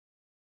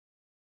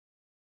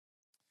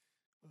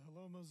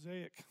Hello,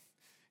 Mosaic.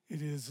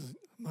 It is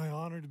my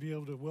honor to be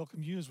able to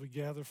welcome you as we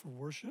gather for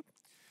worship.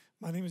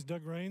 My name is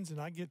Doug Rains, and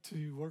I get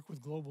to work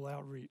with Global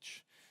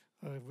Outreach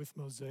with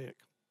Mosaic.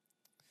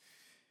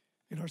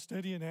 In our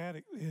study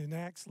in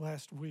Acts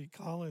last week,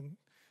 Colin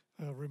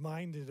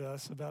reminded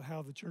us about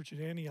how the church at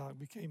Antioch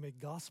became a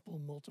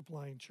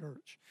gospel-multiplying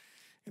church.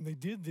 And they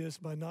did this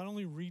by not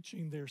only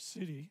reaching their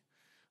city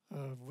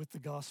with the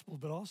gospel,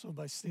 but also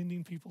by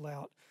sending people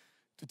out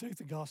to take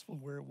the gospel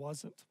where it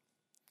wasn't.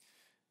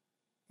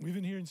 We've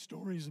been hearing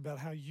stories about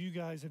how you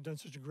guys have done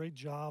such a great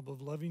job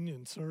of loving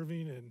and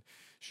serving and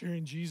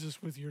sharing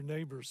Jesus with your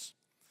neighbors.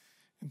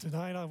 And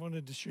tonight I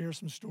wanted to share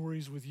some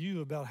stories with you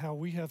about how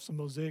we have some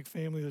Mosaic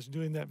family that's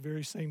doing that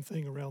very same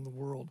thing around the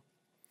world.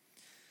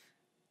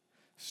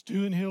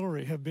 Stu and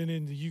Hillary have been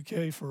in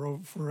the UK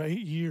for 8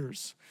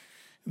 years.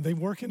 And they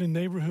work in a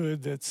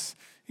neighborhood that's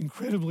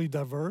incredibly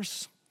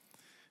diverse.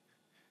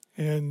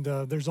 And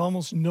there's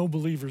almost no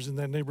believers in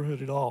that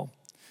neighborhood at all.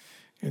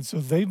 And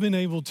so they've been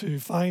able to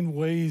find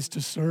ways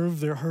to serve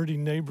their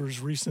hurting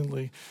neighbors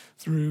recently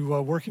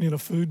through working in a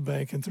food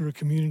bank and through a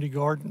community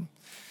garden.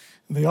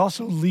 And they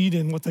also lead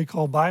in what they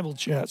call Bible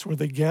chats, where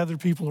they gather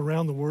people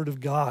around the Word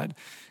of God,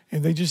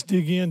 and they just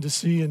dig in to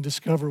see and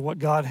discover what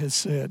God has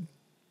said.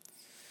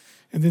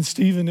 And then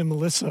Stephen and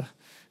Melissa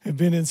have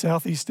been in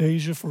Southeast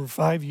Asia for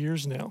 5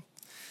 years now.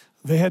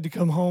 They had to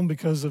come home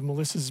because of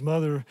Melissa's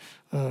mother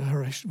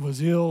was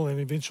ill and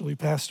eventually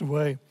passed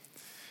away.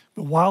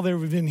 But while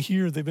they've been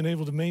here, they've been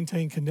able to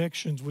maintain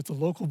connections with the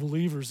local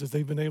believers that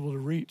they've been able to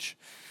reach.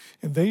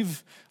 And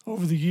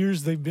over the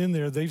years they've been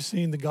there, they've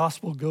seen the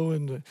gospel go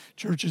into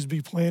churches be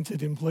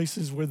planted in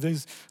places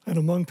and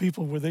among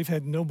people where they've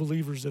had no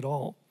believers at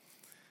all.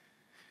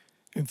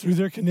 And through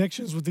their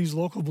connections with these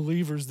local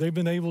believers, they've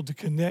been able to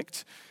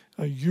connect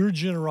your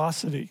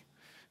generosity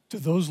to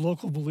those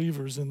local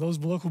believers. And those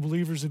local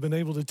believers have been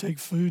able to take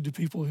food to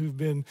people who've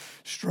been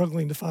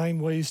struggling to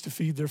find ways to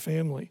feed their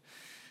family.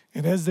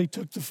 And as they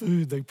took the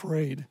food, they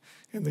prayed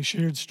and they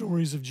shared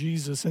stories of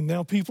Jesus. And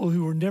now people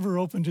who were never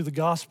open to the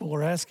gospel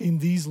are asking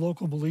these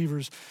local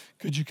believers,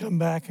 could you come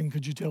back and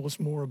could you tell us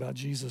more about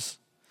Jesus?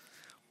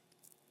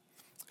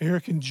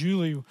 Eric and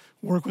Julie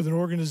work with an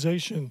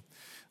organization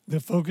that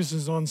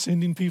focuses on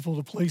sending people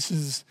to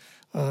places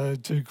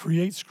to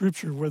create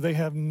scripture where they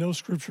have no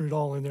scripture at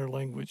all in their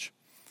language.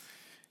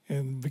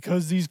 And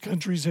because these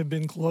countries have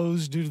been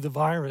closed due to the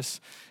virus,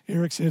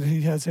 Eric said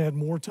he has had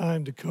more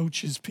time to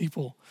coach his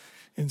people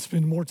and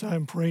spend more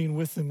time praying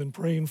with them and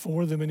praying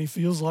for them. And he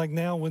feels like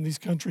now when these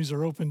countries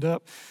are opened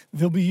up,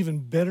 they'll be even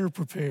better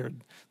prepared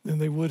than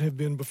they would have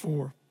been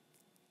before.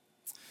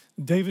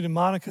 David and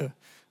Monica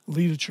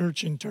lead a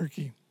church in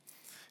Turkey.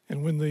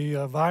 And when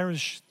the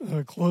virus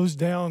closed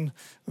down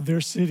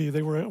their city,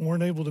 they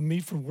weren't able to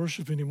meet for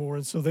worship anymore.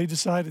 And so they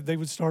decided they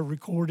would start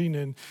recording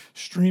and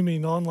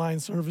streaming online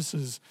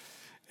services.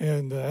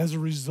 And as a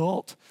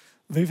result,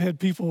 they've had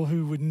people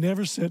who would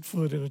never set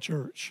foot in a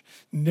church,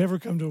 never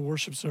come to a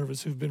worship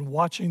service, who've been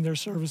watching their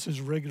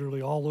services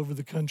regularly all over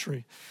the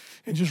country.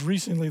 And just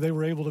recently, they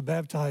were able to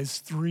baptize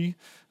 3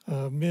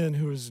 men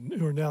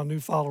who are now new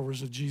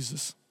followers of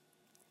Jesus.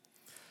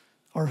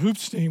 Our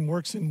Hoops team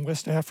works in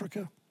West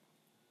Africa.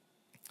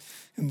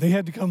 And they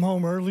had to come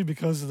home early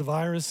because of the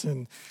virus,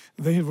 and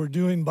they were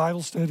doing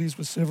Bible studies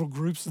with several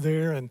groups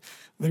there, and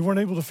they weren't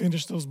able to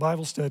finish those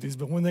Bible studies.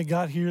 But when they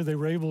got here, they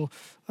were able,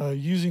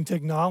 using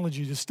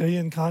technology, to stay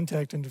in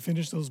contact and to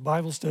finish those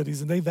Bible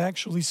studies. And they've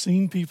actually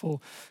seen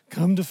people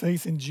come to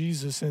faith in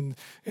Jesus and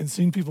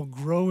seen people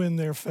grow in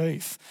their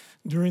faith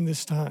during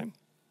this time.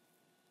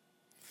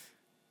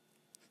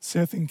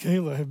 Seth and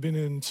Kayla have been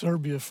in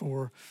Serbia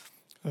for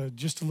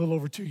just a little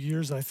over 2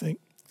 years, I think.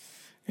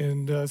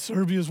 And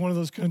Serbia is one of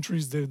those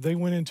countries that they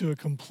went into a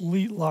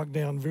complete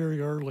lockdown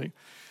very early.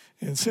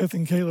 And Seth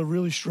and Kayla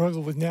really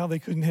struggled with now they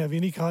couldn't have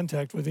any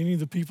contact with any of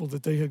the people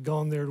that they had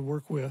gone there to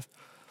work with.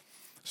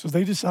 So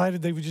they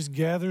decided they would just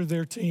gather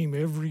their team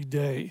every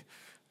day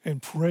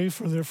and pray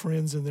for their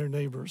friends and their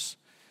neighbors.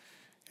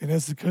 And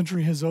as the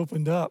country has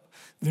opened up,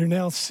 they're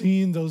now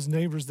seeing those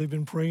neighbors they've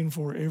been praying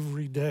for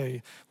every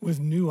day with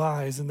new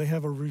eyes. And they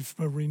have a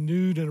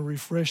renewed and a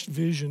refreshed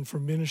vision for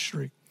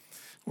ministry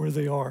where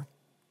they are.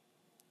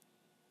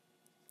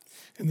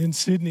 And then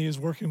Sydney is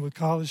working with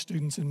college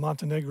students in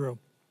Montenegro.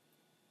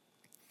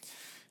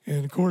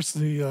 And of course,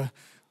 the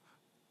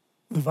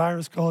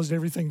virus caused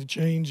everything to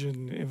change,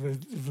 and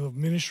the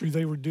ministry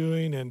they were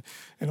doing, and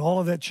all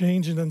of that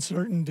change and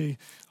uncertainty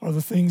are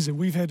the things that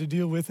we've had to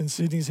deal with, and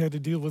Sydney's had to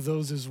deal with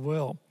those as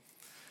well.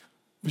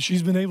 But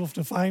she's been able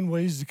to find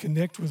ways to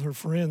connect with her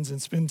friends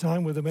and spend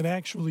time with them and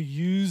actually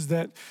use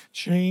that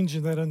change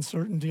and that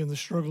uncertainty and the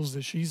struggles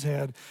that she's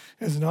had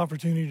as an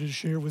opportunity to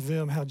share with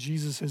them how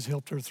Jesus has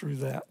helped her through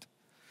that.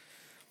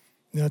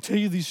 Now, I tell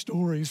you these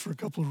stories for a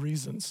couple of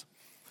reasons.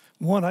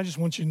 One, I just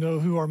want you to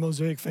know who our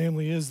Mosaic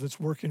family is that's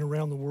working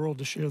around the world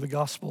to share the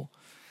gospel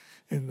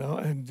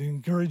and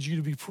encourage you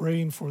to be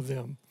praying for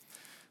them.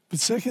 But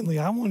secondly,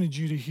 I wanted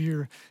you to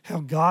hear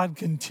how God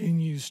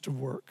continues to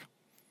work,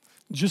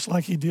 just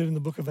like he did in the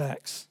book of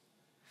Acts.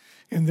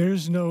 And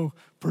there's no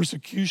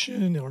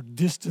persecution or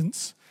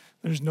distance.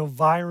 There's no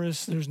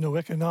virus. There's no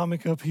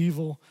economic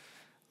upheaval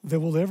that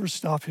will ever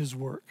stop his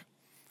work.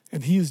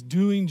 And he is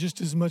doing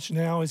just as much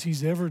now as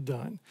he's ever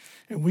done.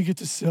 And we get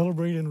to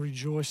celebrate and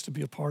rejoice to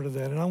be a part of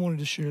that. And I wanted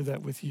to share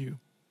that with you.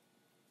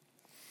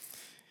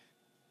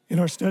 In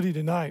our study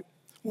tonight,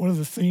 one of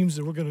the themes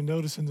that we're going to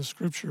notice in the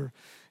scripture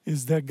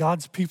is that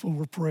God's people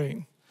were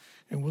praying.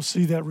 And we'll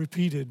see that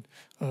repeated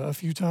a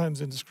few times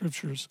in the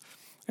scriptures.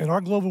 And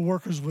our global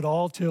workers would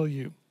all tell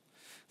you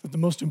that the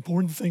most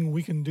important thing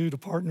we can do to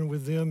partner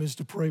with them is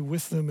to pray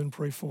with them and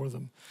pray for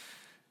them.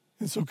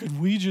 And so could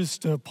we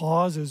just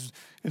pause as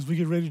we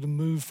get ready to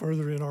move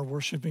further in our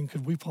worshiping?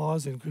 Could we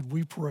pause and could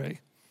we pray?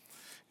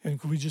 And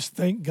could we just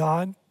thank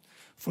God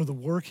for the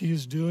work he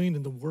is doing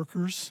and the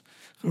workers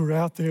who are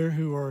out there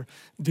who are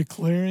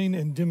declaring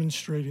and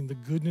demonstrating the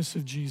goodness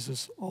of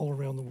Jesus all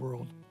around the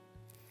world.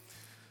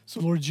 So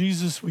Lord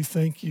Jesus, we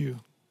thank you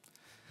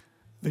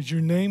that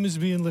your name is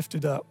being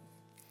lifted up.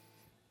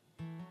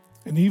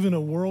 And even a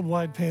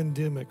worldwide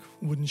pandemic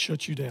wouldn't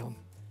shut you down.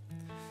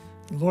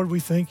 And Lord, we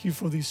thank you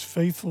for these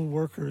faithful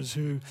workers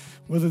who,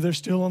 whether they're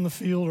still on the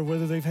field or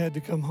whether they've had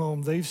to come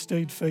home, they've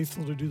stayed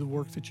faithful to do the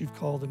work that you've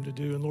called them to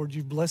do. And Lord,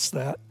 you've blessed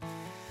that.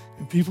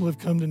 And people have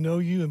come to know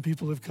you, and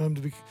people have come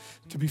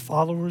to be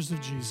followers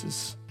of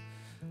Jesus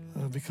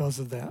because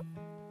of that.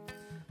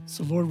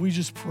 So Lord, we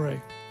just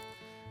pray,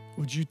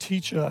 would you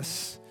teach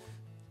us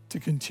to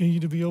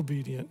continue to be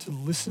obedient, to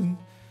listen,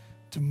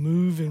 to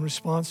move in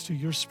response to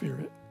your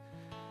Spirit,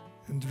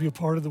 and to be a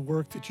part of the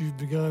work that you've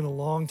begun a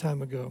long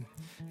time ago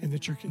and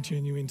that you're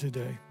continuing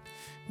today.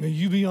 May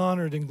you be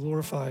honored and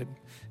glorified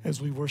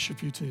as we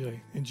worship you today.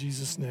 In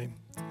Jesus' name,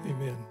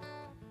 amen.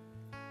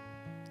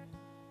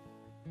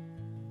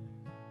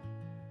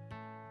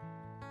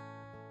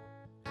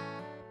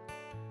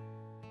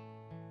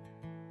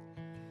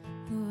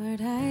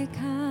 Lord, I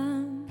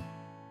come,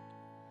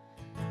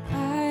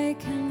 I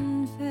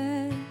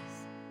confess,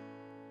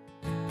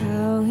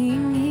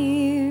 bowing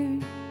here,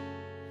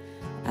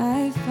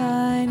 I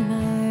find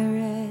my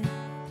rest,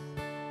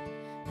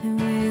 and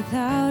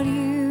without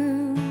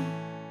you,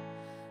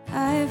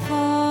 I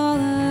fall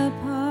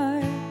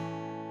apart.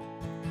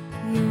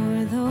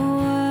 You're the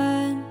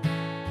one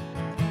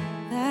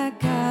that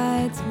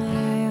guides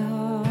my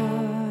heart.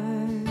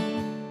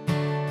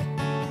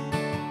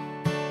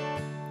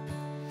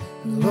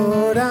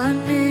 Lord, I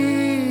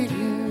need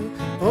you.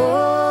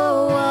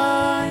 Oh,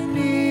 I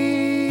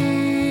need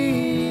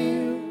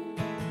you.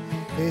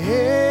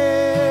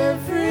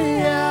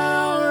 Every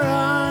hour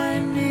I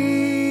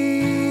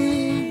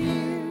need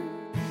you.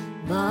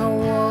 My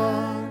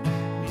one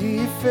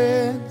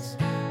defense,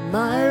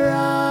 my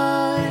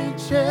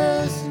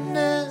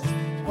righteousness.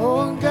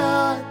 Oh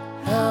God,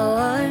 how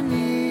I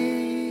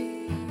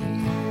need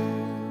you.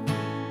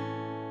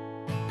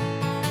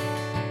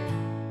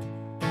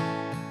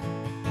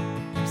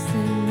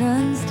 Sin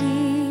runs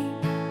deep,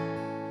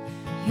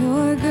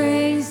 your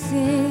grace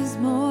is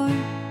more.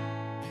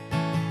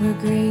 Where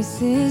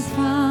grace is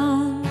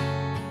found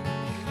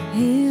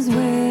is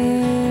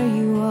where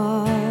you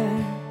are.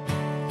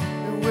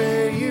 And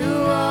where you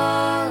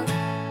are,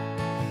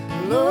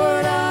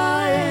 Lord,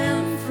 I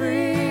am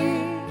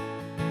free.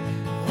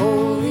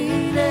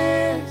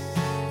 Holiness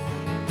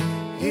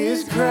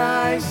is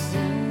Christ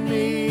in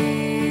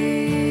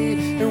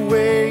me. And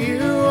where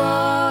you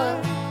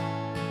are,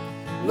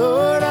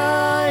 Lord,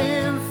 I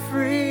am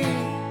free.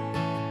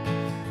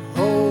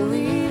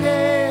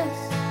 Holiness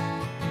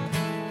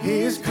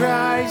is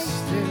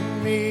Christ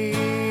in me.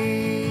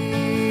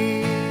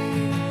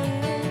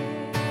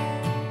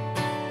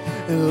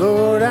 And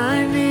Lord,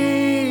 I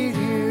need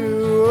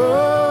you.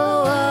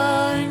 Oh,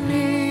 I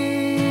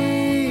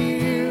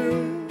need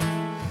you.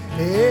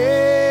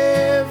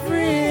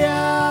 Every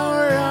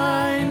hour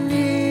I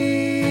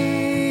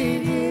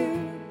need you.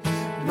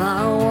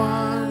 My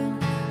one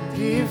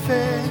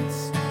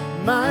defense,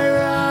 my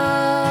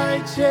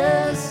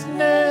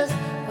righteousness.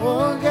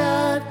 Oh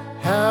God,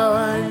 how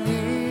I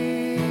need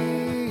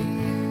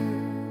you.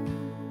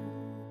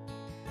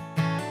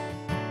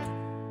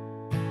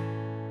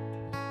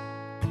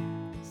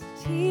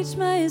 Teach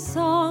my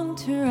song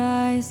to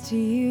rise to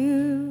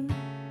you.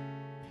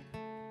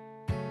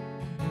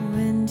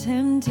 When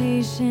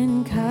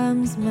temptation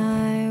comes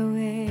my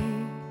way,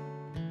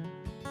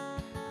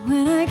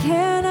 when I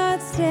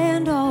cannot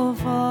stand, I'll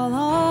fall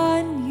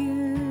on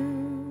you.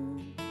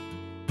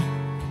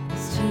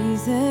 'Cause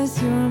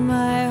Jesus, you're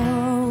my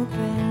hope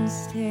and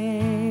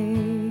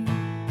stay.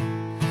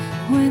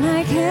 When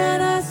I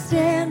cannot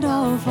stand,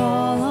 I'll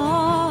fall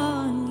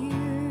on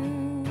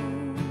you.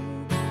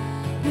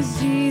 'Cause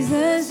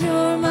Jesus,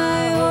 you're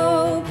my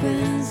hope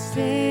and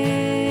stay.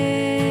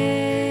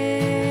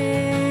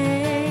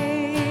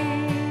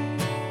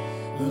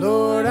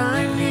 Lord,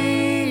 I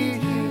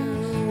need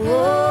you.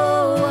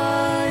 Oh,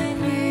 I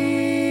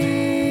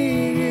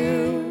need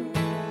you.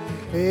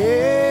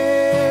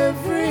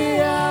 Every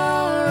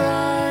hour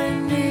I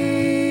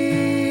need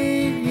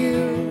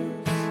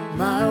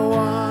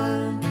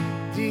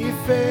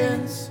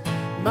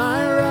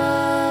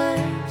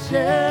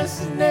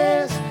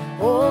righteousness.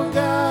 Oh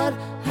God,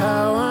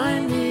 how I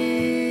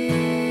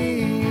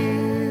need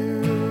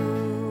you.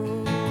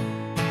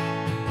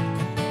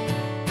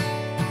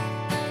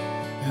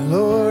 And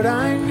Lord,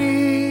 I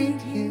need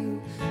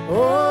you.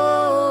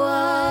 Oh,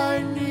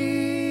 I need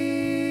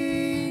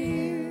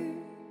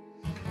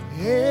you.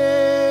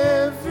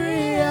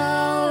 Every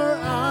hour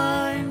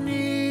I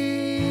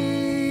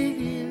need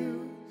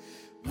you.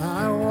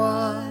 My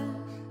one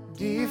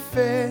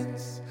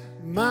defense,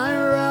 my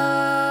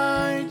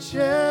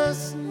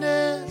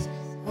righteousness.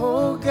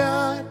 Oh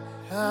God,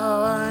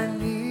 how I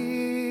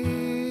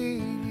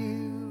need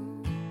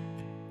you.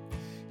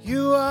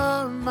 You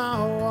are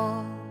my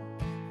one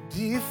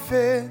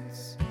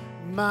defense,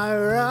 my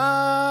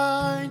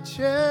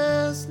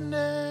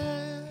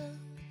righteousness.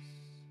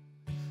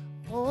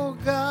 Oh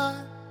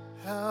God,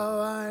 how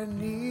I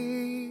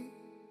need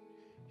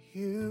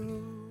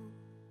you.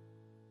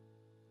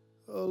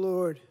 Oh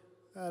Lord,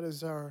 that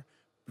is our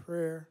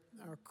prayer,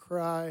 our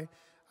cry,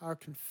 our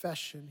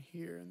confession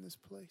here in this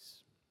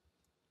place.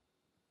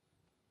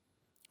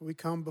 We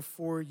come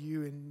before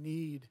you in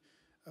need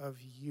of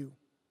you.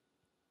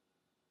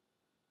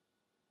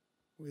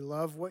 We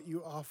love what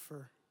you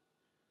offer,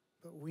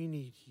 but we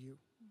need you.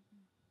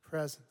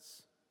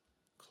 Presence,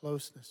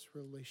 closeness,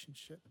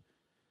 relationship.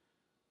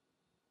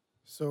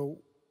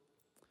 So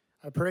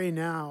I pray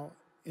now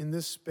in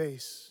this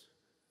space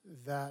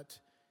that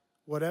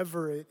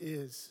whatever it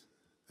is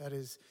that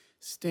is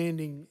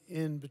standing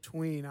in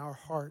between our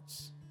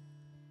hearts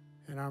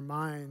and our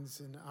minds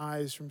and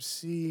eyes from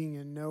seeing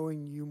and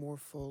knowing you more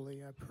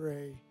fully, I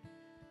pray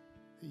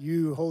that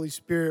you, Holy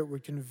Spirit,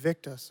 would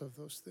convict us of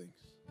those things.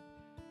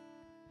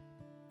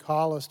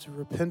 Call us to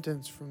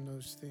repentance from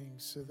those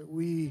things so that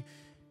we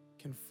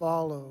can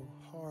follow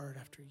hard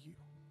after you.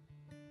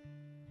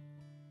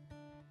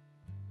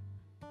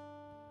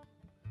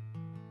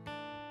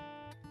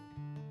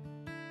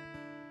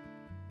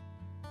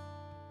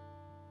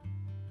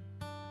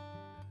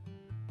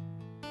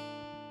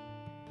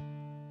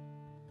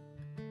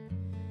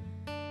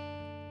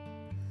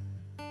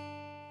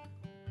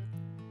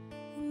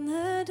 In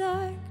the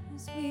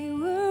darkness we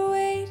were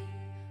waiting,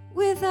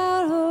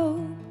 without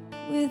hope,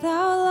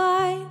 without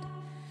light,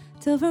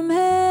 till from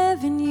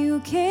heaven you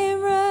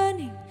came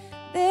running.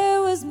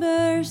 There was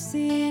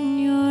mercy in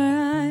your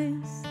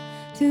eyes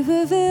to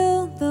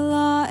fulfill the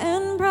law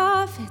and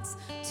prophets.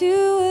 To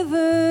a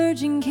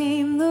virgin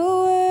came the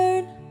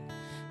word,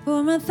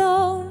 from a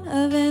throne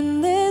of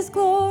endless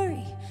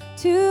glory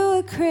to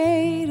a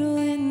cradle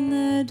in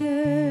the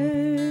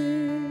dirt.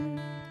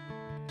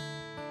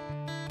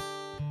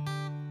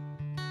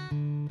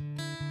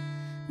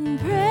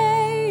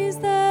 Praise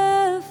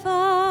the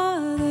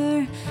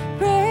Father,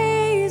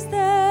 praise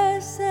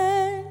the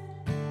Son,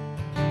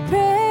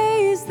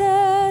 praise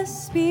the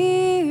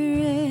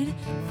Spirit,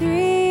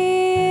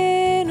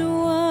 three in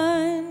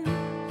one.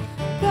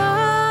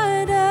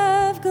 God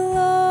of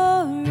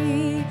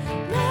glory,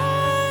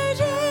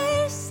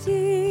 majesty,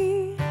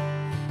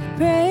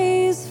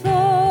 praise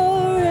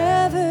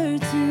forever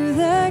to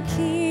the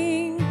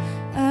King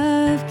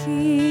of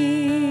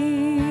Kings.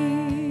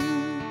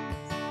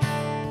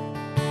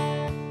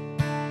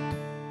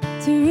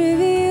 To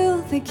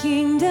reveal the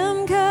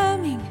kingdom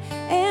coming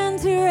and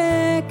to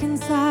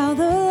reconcile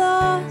the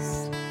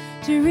lost,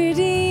 to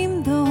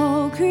redeem the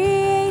whole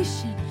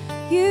creation.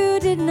 You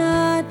did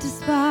not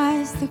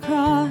despise the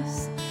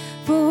cross,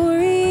 for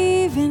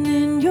even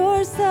in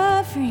your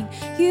suffering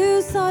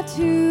you saw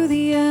to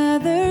the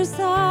other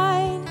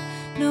side.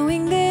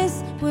 Knowing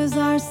this was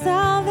our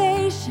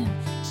salvation,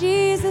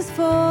 Jesus,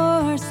 for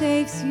our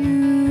sakes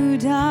you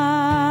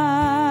died.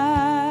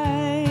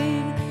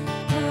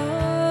 Oh,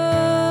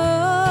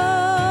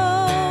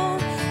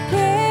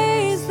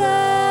 praise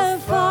the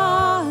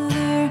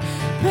Father,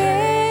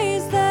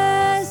 praise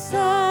the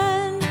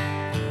Son,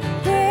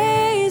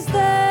 praise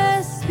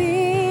the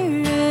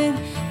Spirit,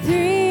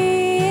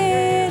 three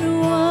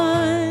in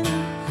one.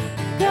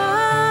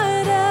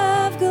 God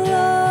of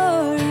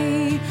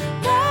glory,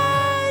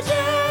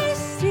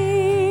 majesty,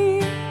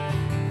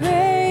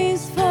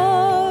 praise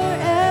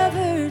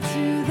forever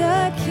to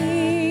the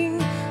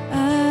King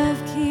of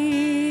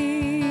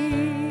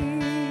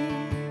Kings.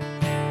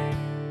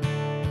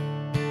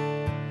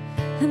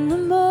 In the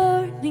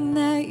morning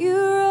that you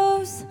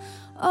rose,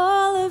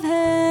 all of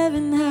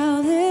heaven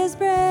held his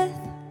breath,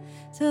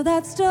 till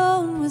that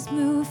stone was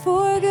moved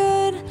for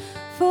good,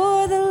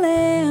 for the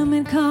Lamb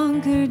had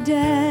conquered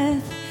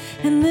death.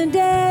 And the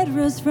dead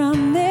rose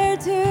from their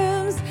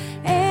tombs,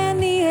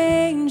 and the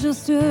angels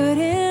stood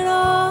in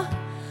awe,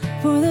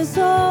 for the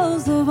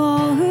souls of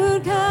all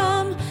who'd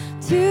come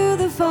to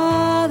the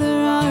Father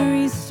are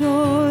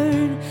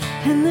restored.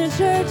 And the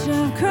church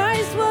of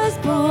Christ was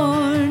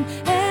born,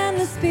 and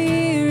the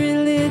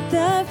Spirit lit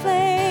the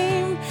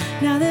flame.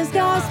 Now this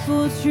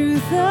gospel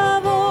truth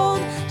of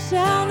old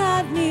shall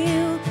not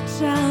kneel,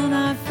 shall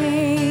not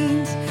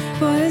faint.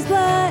 For his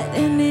blood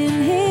and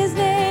in his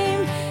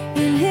name,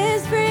 in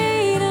his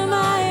freedom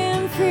I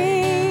am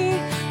free.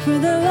 For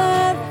the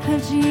love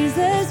of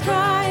Jesus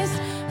Christ,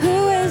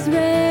 who has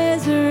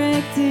resurrected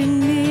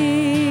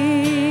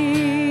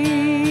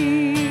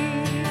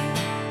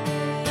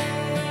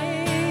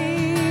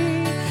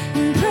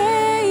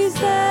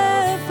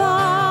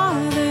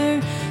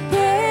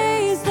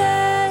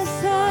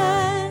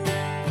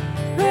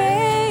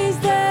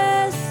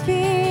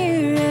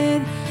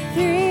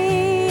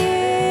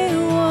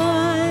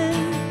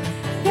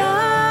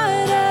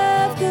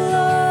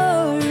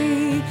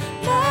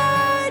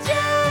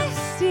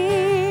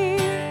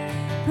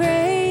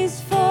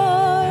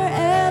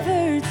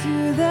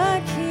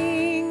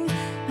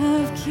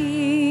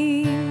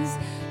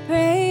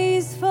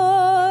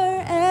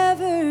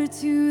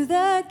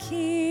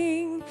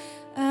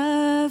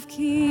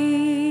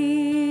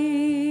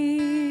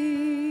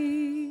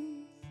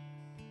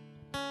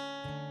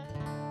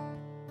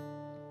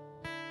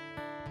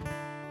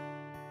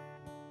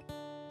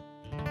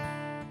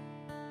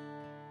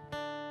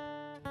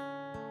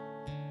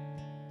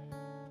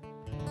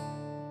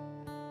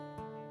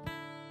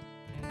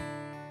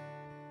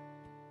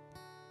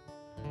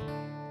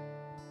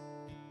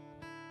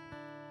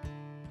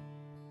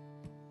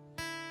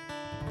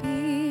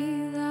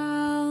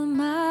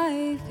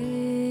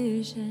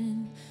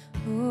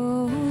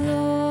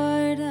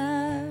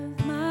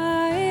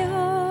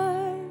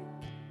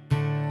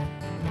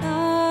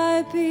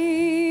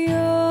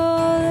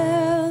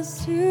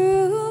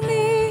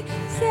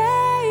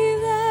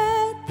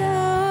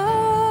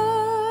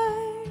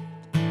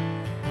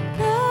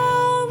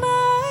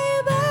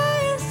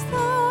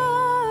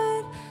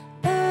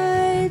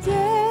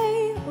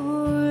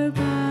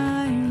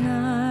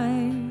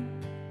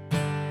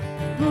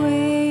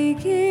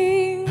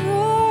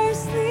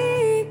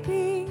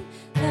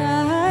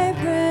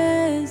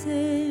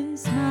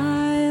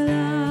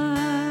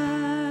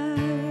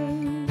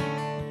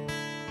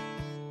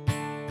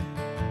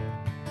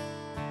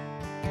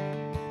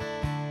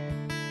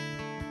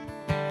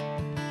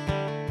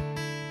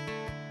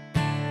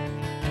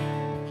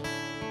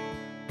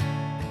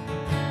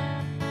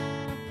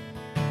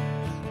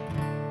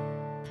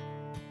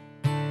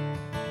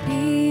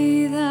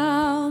Be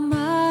thou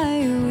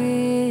my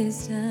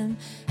wisdom,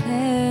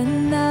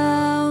 and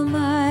thou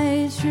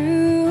my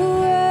true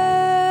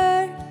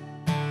word.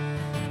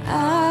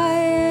 I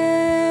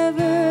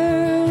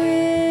ever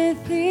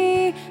with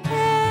thee,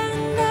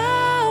 and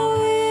thou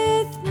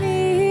with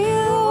me,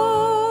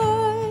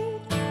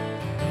 Lord.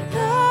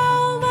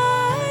 Thou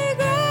my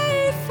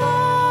great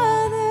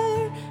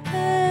Father,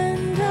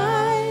 and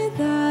I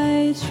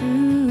thy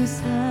true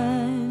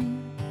Son.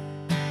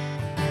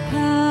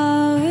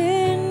 Thou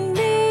in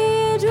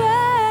me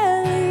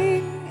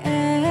dwelling,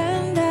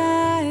 and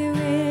I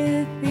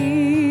with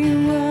thee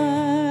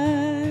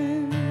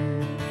one.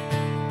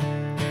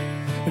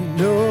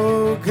 And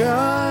oh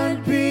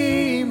God,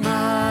 be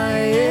my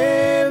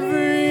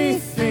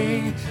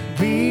everything,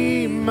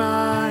 be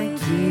my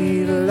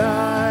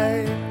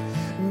delight,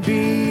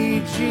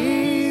 be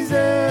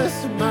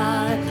Jesus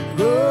my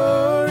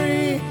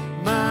glory,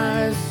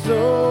 my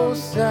soul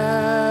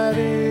satisfied.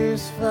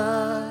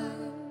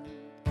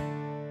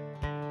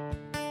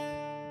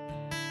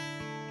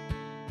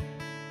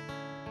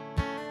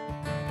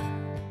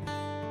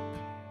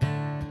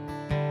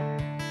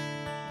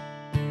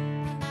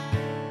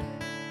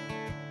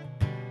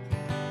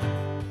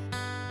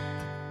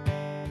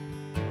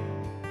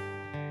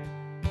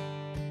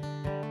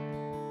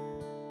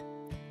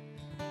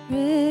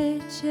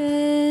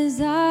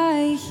 Riches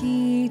I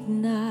heed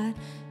not,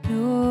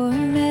 nor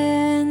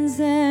man's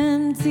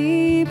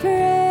empty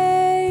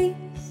praise.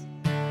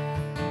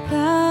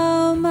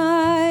 Thou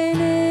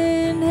mine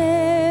inheritance,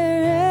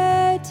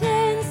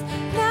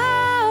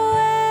 now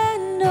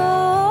and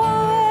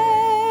always.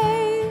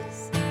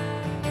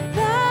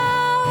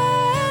 Thou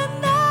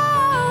and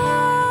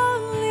thou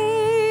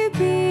only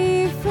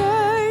be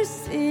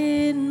first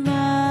in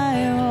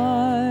my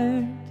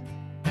heart.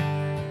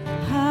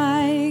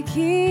 High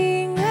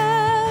King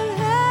of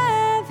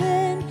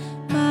heaven,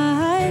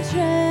 my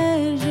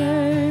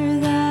treasure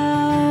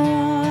thou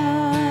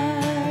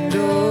art.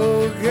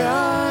 Oh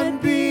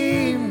God,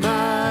 be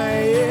my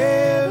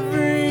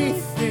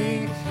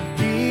everything,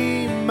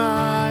 be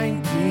my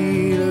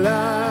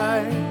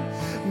delight,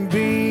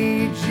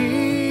 be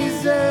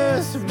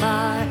Jesus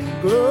my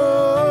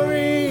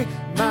glory,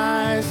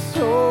 my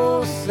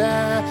soul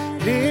satisfied.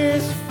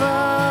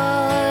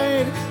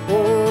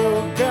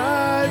 Oh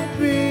God,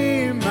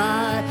 be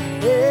my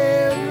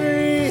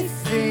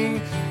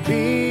everything,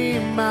 be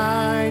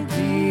my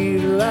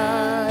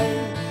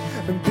delight,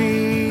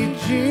 be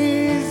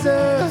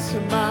Jesus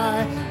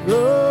my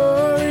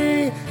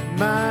glory,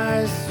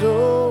 my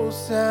soul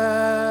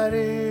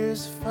satisfied.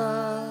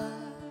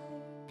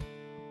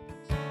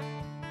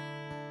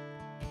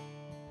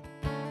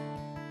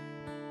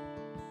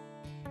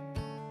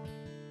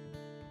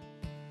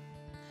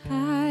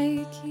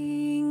 High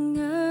King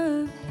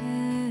of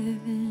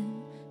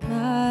heaven,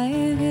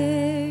 my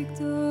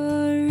victory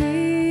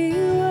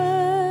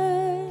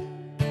won.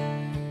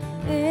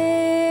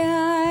 May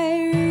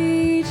I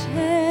reach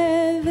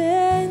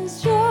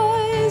heaven's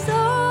joys,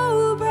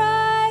 oh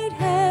bright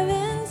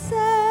heaven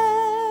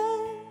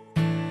sent.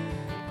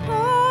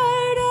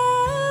 Heart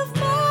of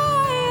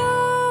my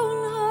own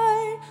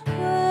heart,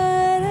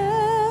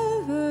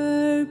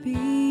 whatever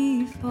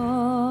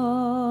befall,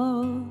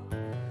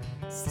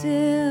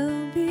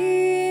 still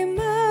be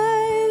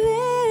my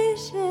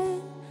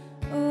vision,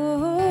 O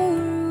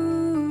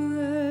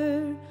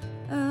ruler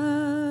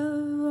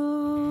of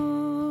all.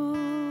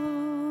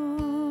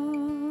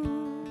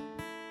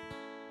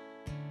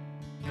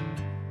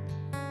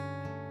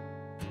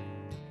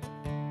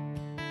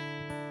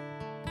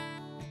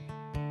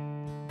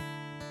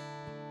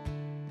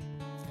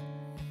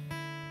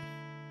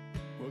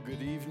 Well,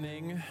 good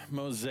evening,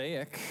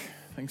 Mosaic.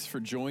 Thanks for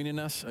joining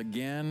us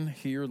again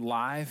here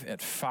live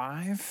at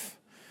 5.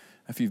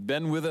 If you've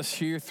been with us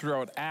here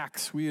throughout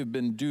Acts, we have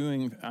been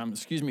doing,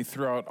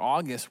 throughout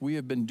August, we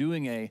have been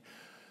doing a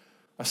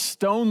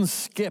stone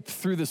skip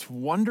through this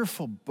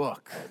wonderful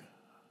book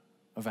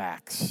of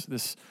Acts,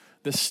 this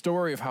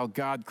story of how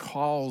God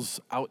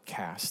calls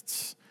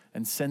outcasts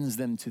and sends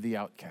them to the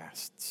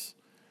outcasts,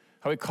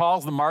 how he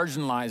calls the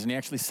marginalized and he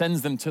actually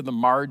sends them to the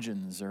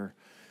margins, or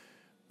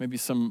maybe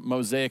some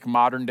Mosaic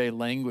modern day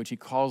language, he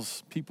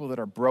calls people that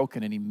are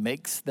broken and he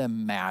makes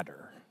them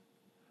matter,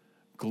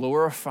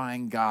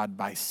 glorifying God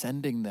by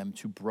sending them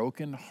to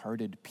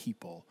broken-hearted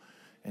people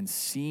and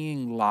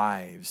seeing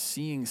lives,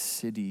 seeing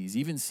cities,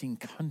 even seeing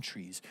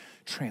countries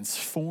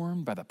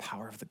transformed by the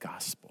power of the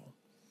gospel.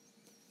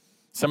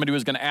 Somebody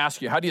was going to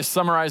ask you, how do you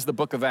summarize the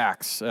book of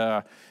Acts?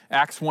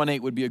 Acts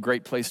 1:8 would be a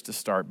great place to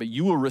start. But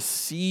you will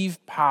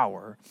receive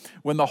power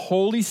when the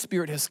Holy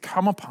Spirit has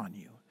come upon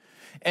you,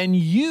 and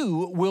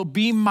you will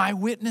be my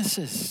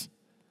witnesses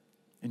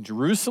in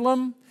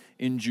Jerusalem,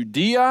 in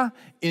Judea,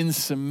 in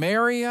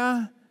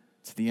Samaria,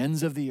 to the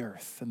ends of the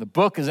earth. And the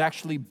book is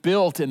actually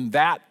built in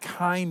that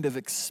kind of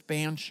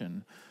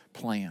expansion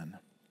plan.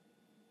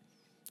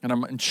 And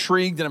I'm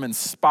intrigued and I'm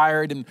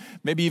inspired, and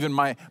maybe even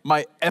my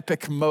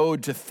epic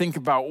mode to think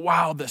about,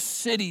 wow, the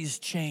cities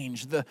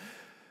changed, the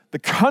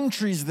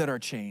countries that are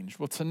changed.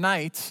 Well,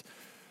 tonight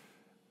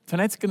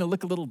Tonight's going to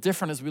look a little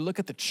different as we look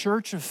at the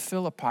church of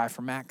Philippi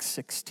from Acts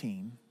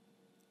 16.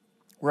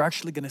 We're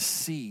actually going to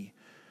see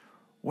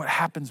what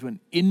happens when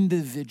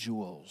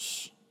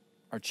individuals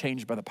are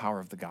changed by the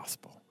power of the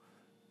gospel.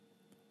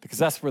 Because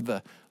that's where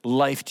the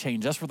life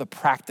change, that's where the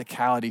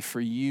practicality for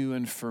you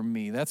and for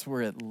me, that's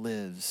where it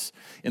lives,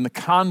 in the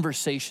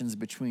conversations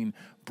between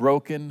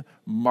broken,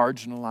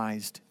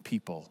 marginalized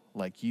people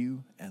like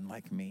you and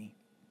like me.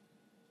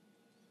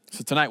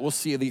 So tonight we'll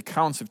see the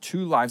accounts of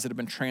two lives that have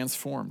been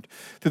transformed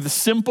through the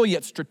simple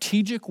yet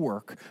strategic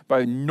work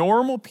by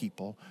normal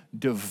people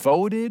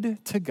devoted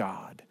to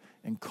God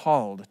and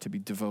called to be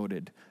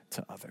devoted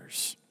to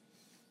others.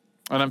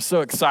 And I'm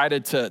so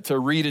excited to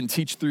read and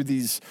teach through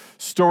these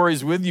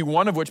stories with you,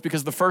 one of which,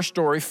 because the first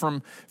story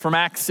from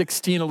Acts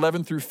 16,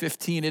 11 through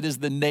 15, it is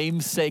the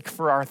namesake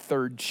for our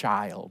third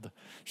child.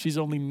 She's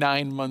only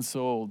 9 months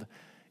old.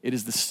 It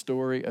is the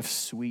story of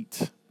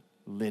sweet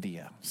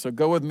Lydia. So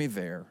go with me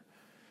there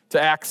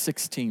to Acts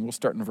 16. We'll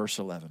start in verse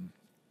 11.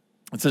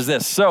 It says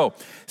this: "So,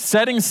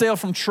 setting sail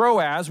from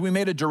Troas, we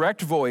made a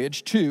direct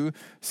voyage to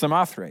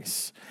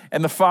Samothrace,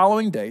 and the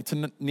following day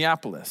to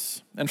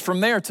Neapolis, and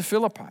from there to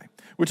Philippi,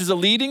 which is a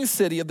leading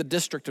city of the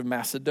district of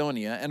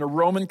Macedonia and a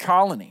Roman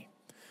colony.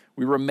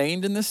 We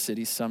remained in this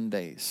city some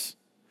days.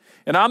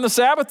 And on the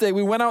Sabbath day,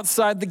 we went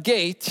outside the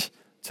gate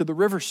to the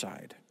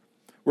riverside,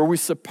 where we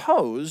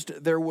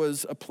supposed there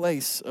was a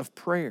place of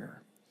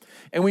prayer.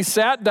 And we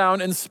sat down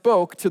and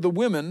spoke to the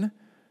women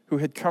who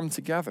had come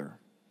together.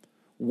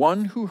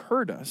 One who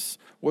heard us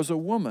was a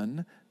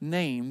woman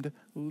named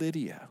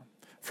Lydia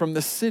from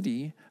the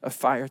city of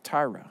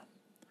Thyatira,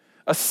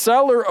 a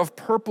seller of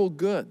purple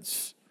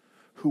goods,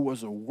 who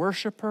was a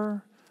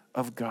worshiper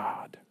of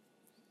God.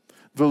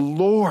 The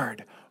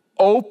Lord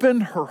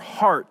opened her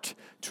heart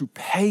to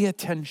pay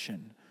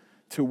attention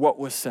to what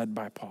was said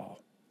by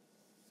Paul.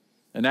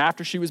 And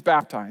after she was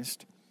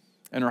baptized,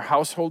 and her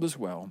household as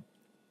well,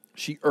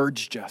 she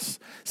urged us,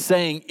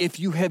 saying, 'If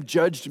you have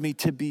judged me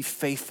to be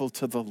faithful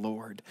to the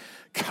Lord,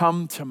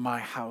 come to my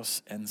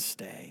house and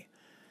stay.'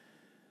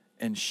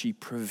 And she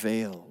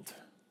prevailed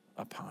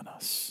upon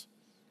us."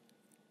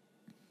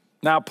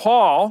 Now,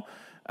 Paul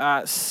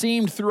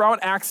seemed throughout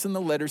Acts and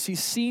the letters, he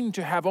seemed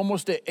to have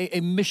almost a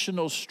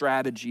missional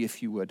strategy,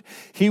 if you would.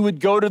 He would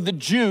go to the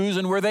Jews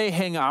and where they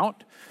hang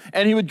out,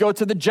 and he would go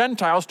to the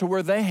Gentiles to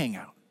where they hang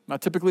out. Now,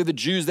 typically the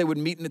Jews, they would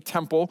meet in the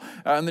temple,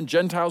 and the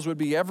Gentiles would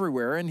be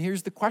everywhere. And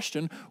here's the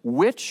question: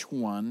 which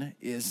one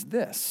is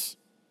this?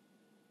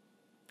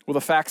 Well,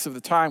 the facts of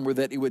the time were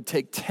that it would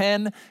take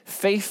 10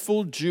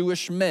 faithful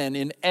Jewish men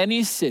in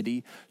any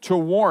city to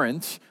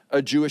warrant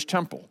a Jewish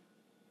temple.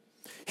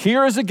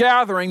 Here is a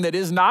gathering that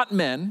is not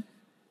men.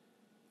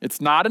 It's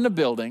not in a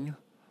building.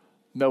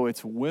 No,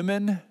 it's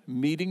women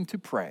meeting to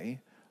pray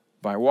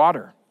by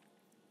water.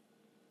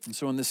 And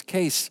so in this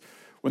case,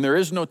 when there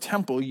is no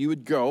temple,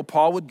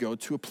 Paul would go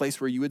to a place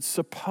where you would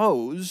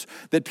suppose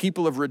that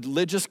people of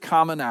religious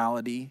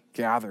commonality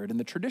gathered. And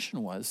the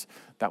tradition was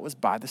that was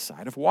by the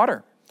side of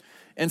water.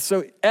 And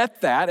so at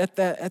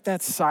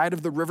that side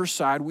of the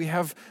riverside, we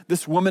have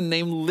this woman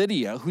named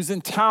Lydia who's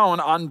in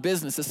town on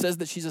business. It says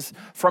that she's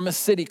from a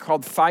city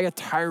called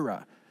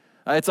Thyatira.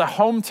 It's a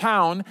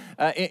hometown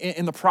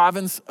in the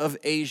province of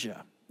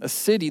Asia, a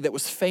city that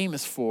was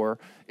famous for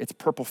its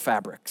purple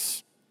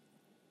fabrics.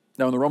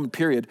 Now, in the Roman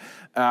period,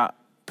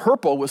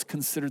 purple was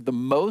considered the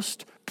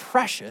most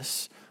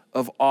precious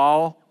of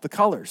all the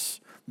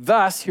colors.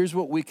 Thus, here's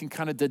what we can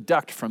kind of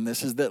deduct from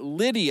this, is that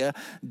Lydia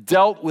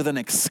dealt with an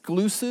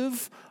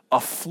exclusive,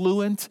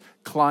 affluent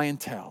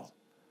clientele.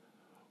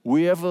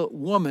 We have a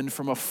woman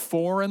from a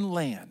foreign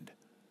land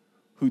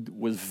who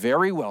was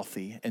very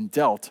wealthy and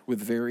dealt with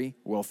very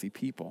wealthy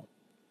people.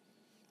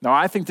 Now,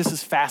 I think this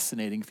is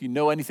fascinating. If you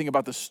know anything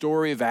about the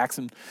story of Acts,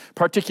 and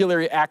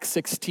particularly Acts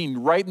 16,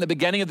 right in the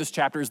beginning of this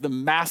chapter is the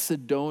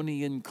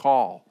Macedonian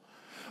call,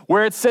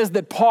 where it says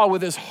that Paul,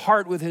 with his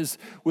heart, with his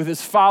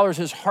followers,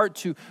 his heart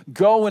to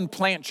go and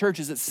plant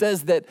churches, it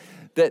says that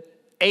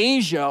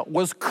Asia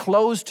was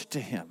closed to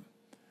him.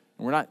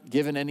 And we're not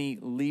given any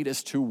lead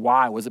as to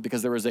why. Was it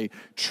because there was a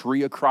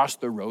tree across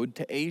the road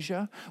to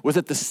Asia? Was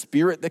it the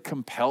Spirit that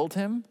compelled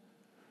him?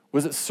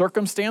 Was it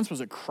circumstance?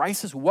 Was it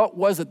crisis? What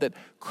was it that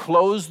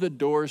closed the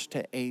doors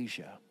to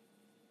Asia?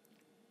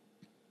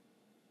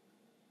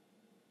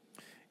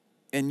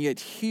 And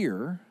yet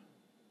here,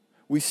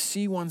 we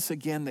see once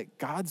again that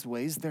God's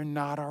ways, they're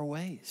not our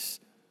ways.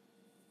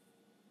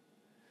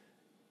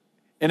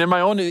 And in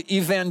my own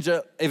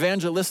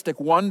evangelistic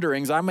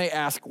wanderings, I may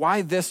ask,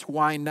 why this,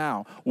 why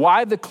now?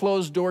 Why the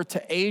closed door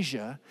to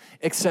Asia,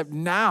 except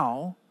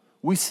now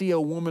we see a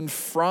woman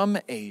from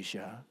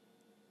Asia,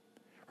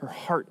 her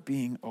heart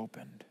being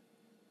opened.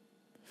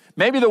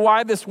 Maybe the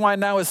why this, why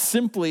now is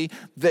simply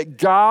that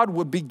God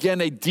would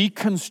begin a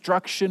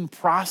deconstruction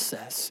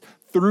process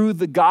through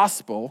the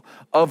gospel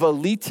of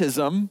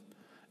elitism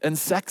and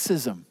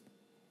sexism.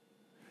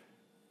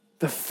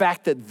 The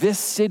fact that this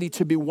city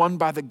to be won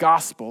by the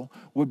gospel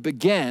would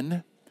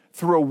begin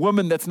through a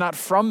woman that's not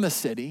from the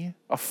city,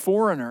 a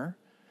foreigner,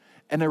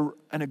 and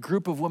a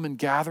group of women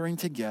gathering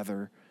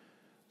together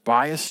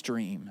by a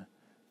stream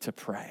to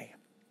pray.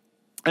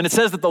 And it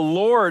says that the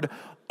Lord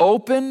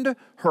opened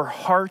her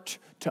heart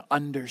to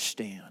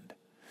understand.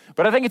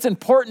 But I think it's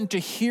important to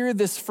hear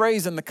this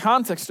phrase in the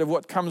context of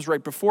what comes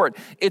right before it.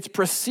 It's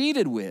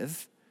preceded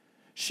with,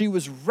 she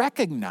was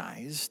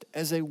recognized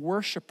as a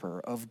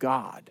worshiper of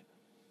God.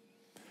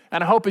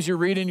 And I hope as you're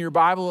reading your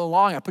Bible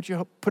along, I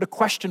put a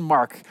question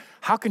mark.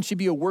 How can she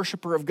be a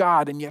worshiper of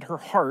God and yet her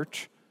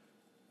heart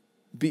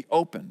be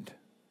opened?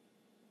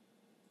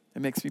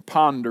 It makes me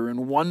ponder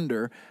and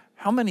wonder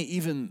how many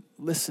even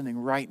listening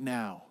right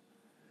now,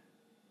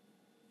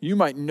 you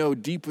might know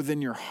deep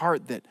within your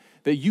heart that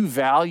you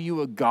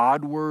value a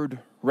Godward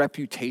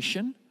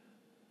reputation,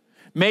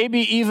 maybe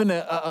even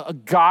a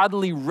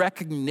godly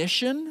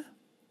recognition.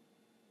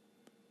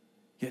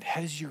 Yet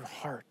has your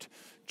heart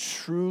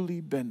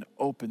truly been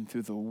opened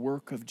through the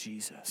work of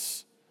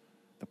Jesus,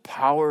 the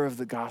power of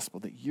the gospel,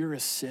 that you're a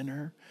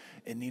sinner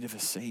in need of a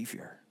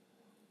Savior?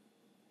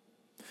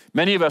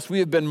 Many of us, we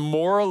have been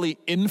morally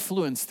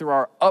influenced through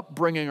our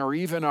upbringing or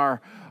even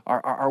our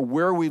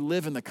where we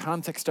live in the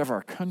context of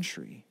our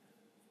country.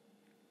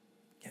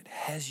 Yet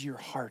has your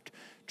heart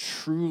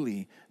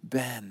truly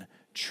been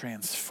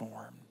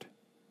transformed?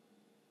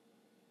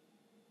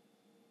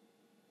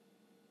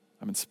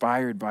 I'm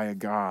inspired by a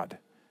God.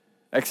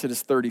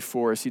 Exodus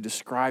 34, as he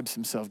describes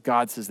himself,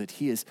 God says that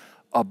he is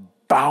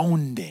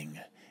abounding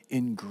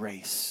in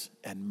grace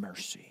and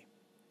mercy.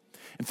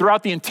 And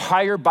throughout the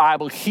entire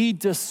Bible, he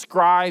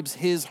describes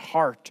his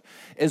heart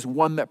as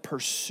one that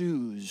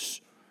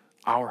pursues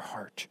our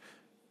heart.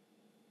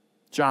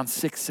 John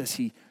 6 says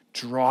he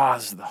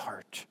draws the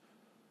heart.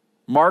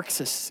 Mark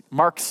 6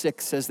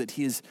 says that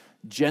he is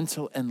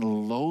gentle and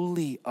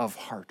lowly of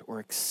heart, or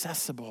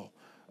accessible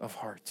of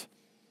heart.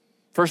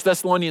 1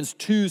 Thessalonians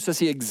 2 says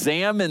he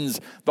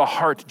examines the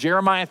heart.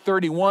 Jeremiah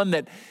 31,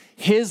 that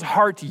his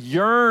heart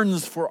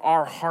yearns for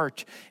our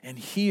heart. And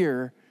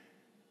here,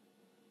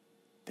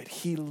 that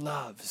he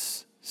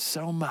loves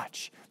so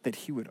much that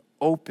he would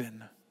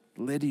open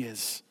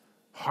Lydia's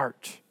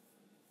heart.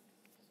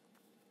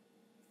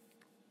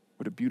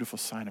 What a beautiful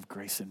sign of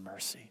grace and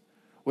mercy.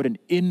 What an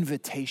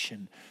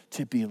invitation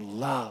to be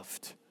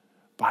loved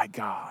by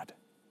God.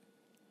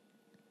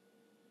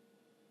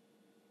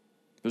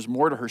 There's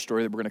more to her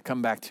story that we're going to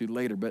come back to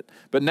later. But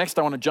next,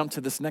 I want to jump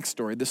to this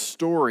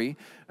story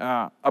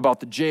about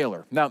the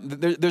jailer. Now,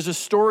 there's a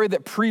story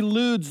that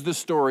preludes the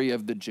story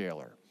of the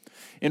jailer.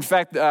 In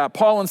fact,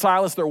 Paul and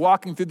Silas, they're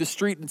walking through the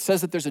street, and it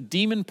says that there's a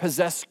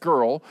demon-possessed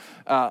girl,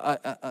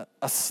 a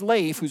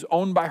slave who's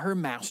owned by her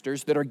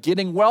masters, that are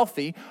getting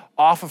wealthy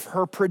off of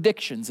her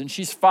predictions. And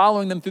she's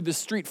following them through the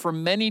street for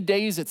many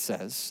days, it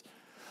says,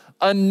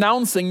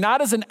 announcing, not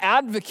as an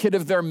advocate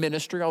of their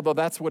ministry, although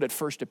that's what it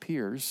first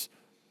appears,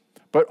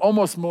 but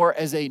almost more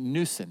as a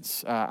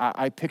nuisance.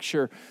 I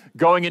picture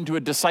going into a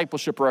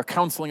discipleship or a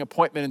counseling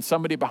appointment, and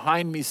somebody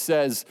behind me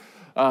says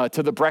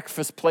to the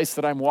breakfast place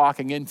that I'm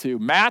walking into,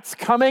 Matt's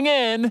coming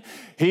in.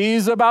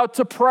 He's about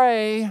to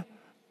pray.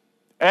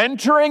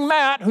 Entering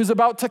Matt, who's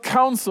about to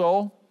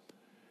counsel.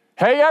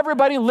 Hey,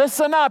 everybody,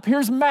 listen up.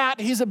 Here's Matt.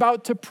 He's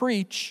about to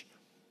preach.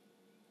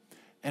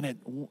 And at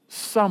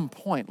some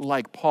point,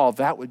 like Paul,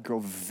 that would grow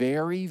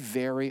very,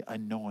 very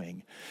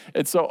annoying.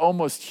 And so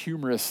almost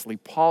humorously,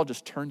 Paul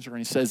just turns around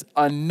and he says,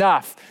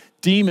 enough,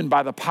 demon,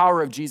 by the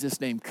power of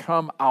Jesus' name,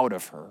 come out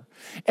of her.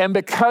 And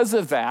because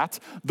of that,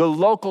 the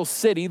local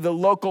city, the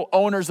local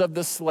owners of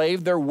the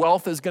slave, their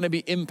wealth is going to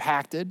be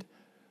impacted.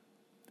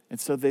 And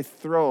so they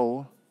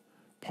throw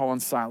Paul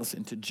and Silas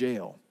into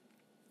jail.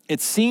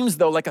 It seems,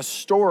 though, like a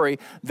story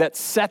that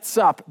sets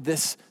up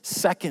this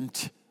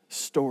second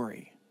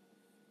story.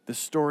 The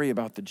story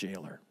about the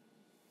jailer.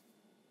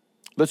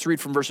 Let's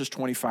read from verses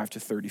 25 to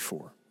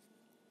 34.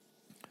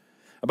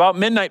 About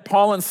midnight,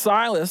 Paul and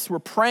Silas were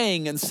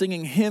praying and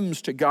singing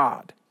hymns to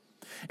God,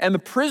 and the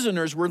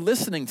prisoners were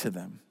listening to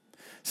them.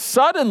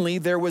 Suddenly,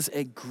 there was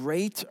a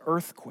great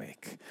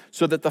earthquake,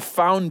 so that the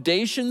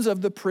foundations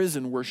of the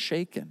prison were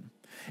shaken.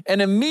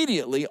 And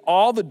immediately,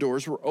 all the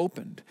doors were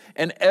opened,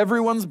 and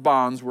everyone's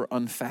bonds were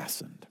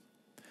unfastened.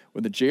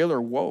 When the jailer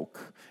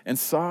woke and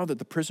saw that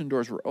the prison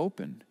doors were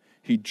open,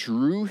 he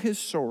drew his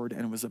sword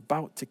and was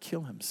about to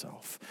kill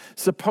himself,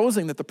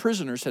 supposing that the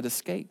prisoners had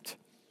escaped.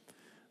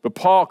 But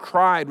Paul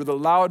cried with a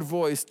loud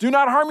voice, "Do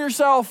not harm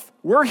yourself,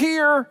 we're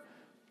here."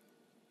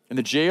 And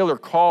the jailer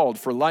called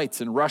for lights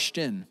and rushed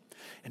in.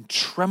 And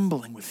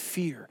trembling with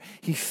fear,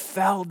 he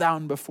fell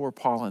down before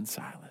Paul and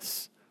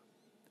Silas.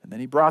 And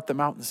then he brought them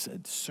out and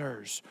said,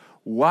 "Sirs,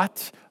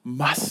 what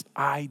must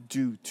I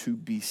do to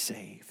be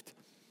saved?"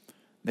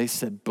 They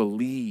said,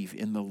 "Believe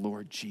in the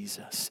Lord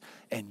Jesus,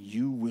 and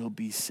you will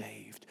be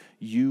saved,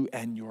 you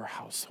and your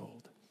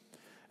household."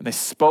 And they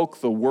spoke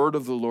the word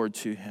of the Lord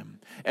to him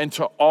and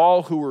to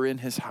all who were in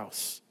his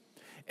house.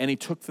 And he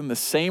took them the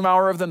same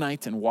hour of the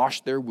night and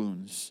washed their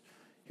wounds.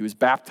 He was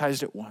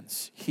baptized at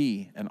once,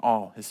 he and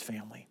all his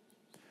family.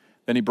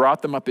 Then he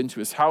brought them up into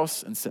his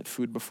house and set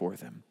food before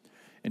them.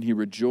 And he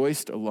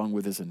rejoiced along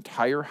with his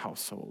entire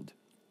household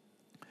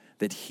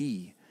that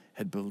he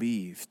had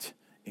believed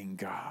in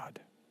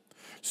God.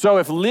 So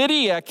if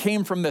Lydia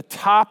came from the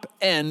top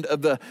end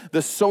of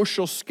the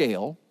social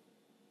scale,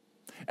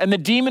 and the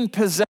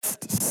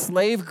demon-possessed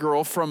slave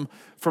girl from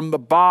the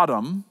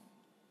bottom,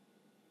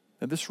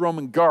 and this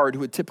Roman guard,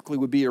 who typically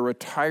would be a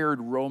retired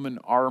Roman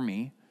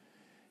army,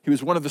 he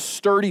was one of the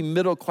sturdy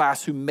middle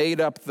class who made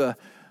up the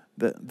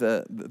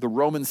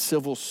Roman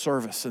civil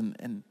service.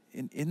 And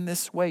in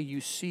this way,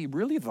 you see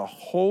really the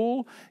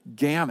whole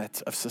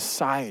gamut of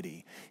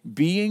society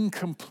being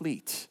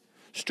complete,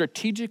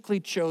 strategically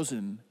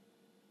chosen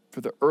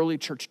for the early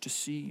church to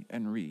see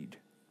and read.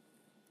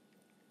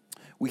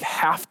 We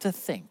have to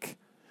think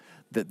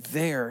that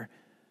there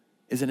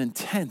is an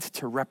intent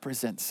to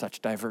represent such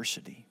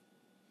diversity,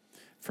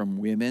 from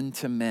women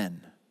to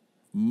men,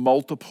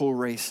 multiple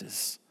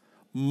races,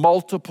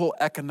 multiple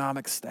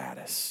economic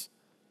status,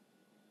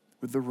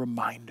 with the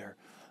reminder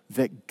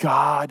that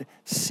God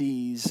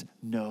sees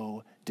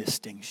no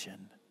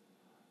distinction.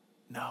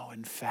 No,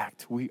 in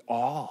fact, we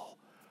all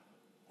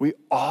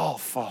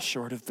fall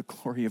short of the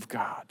glory of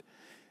God.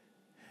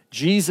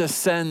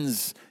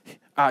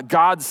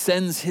 God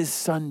sends his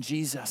son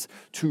Jesus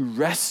to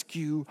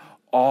rescue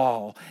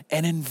all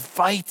and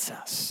invites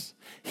us.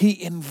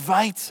 He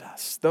invites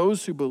us,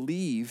 those who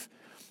believe,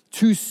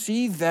 to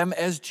see them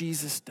as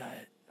Jesus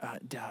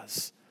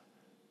does,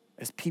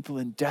 as people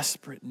in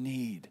desperate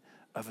need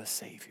of a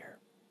Savior.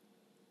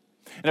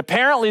 And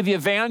apparently the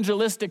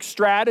evangelistic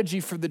strategy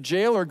for the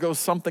jailer goes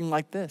something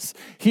like this.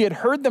 He had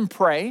heard them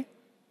pray,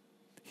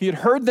 he had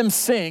heard them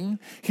sing,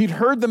 he'd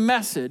heard the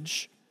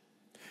message,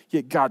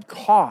 yet God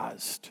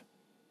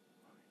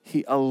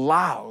he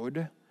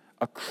allowed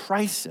a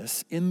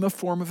crisis in the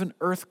form of an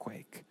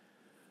earthquake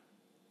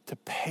to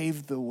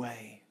pave the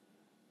way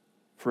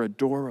for a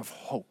door of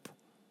hope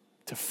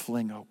to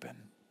fling open.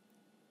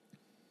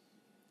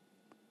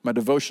 My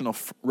devotional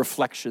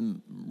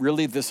reflection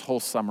really this whole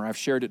summer, I've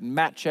shared it in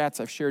Matt Chats,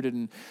 I've shared it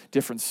in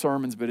different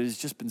sermons, but it has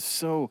just been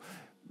so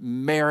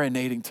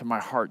marinating to my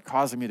heart,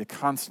 causing me to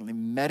constantly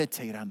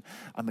meditate on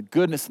the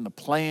goodness and the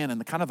plan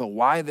and the kind of the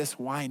why this,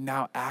 why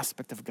now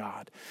aspect of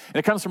God. And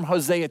it comes from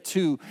Hosea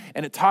 2,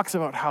 and it talks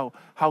about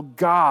how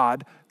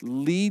God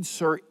leads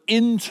her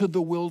into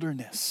the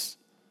wilderness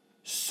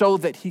so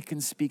that he can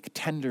speak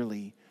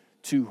tenderly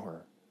to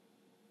her,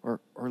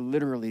 or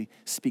literally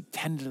speak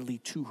tenderly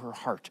to her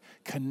heart,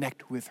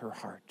 connect with her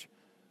heart.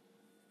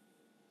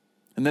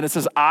 And then it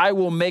says, I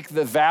will make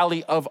the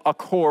valley of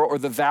Achor, or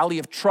the valley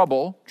of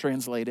trouble,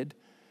 translated,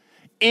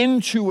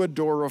 into a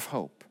door of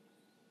hope.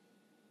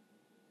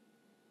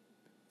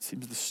 It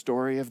seems the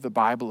story of the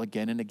Bible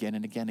again and again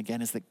and again and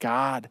again is that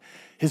God,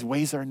 his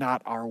ways are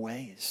not our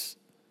ways.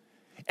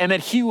 And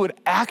that he would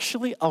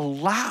actually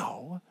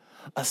allow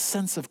a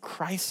sense of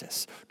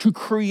crisis to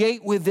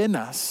create within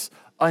us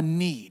a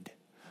need.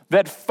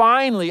 That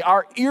finally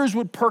our ears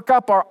would perk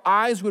up, our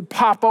eyes would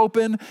pop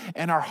open,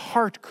 and our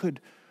heart could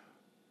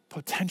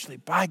potentially,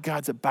 by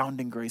God's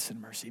abounding grace and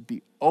mercy,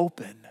 be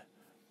open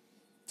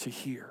to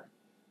hear.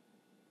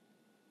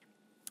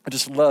 I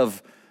just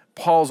love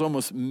Paul's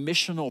almost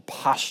missional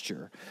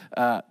posture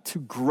to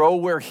grow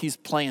where he's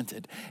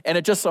planted. And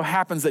it just so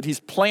happens that he's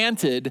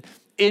planted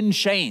in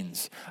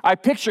chains. I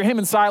picture him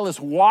and Silas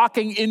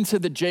walking into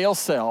the jail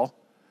cell,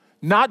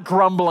 not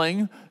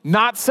grumbling,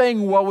 not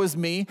saying, woe is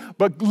me,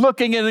 but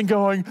looking in and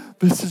going,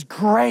 this is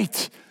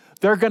great.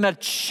 They're going to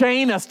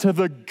chain us to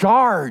the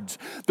guards.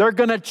 They're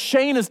going to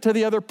chain us to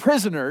the other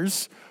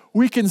prisoners.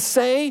 We can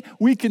say,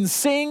 we can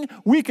sing,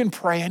 we can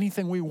pray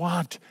anything we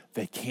want.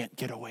 They can't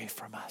get away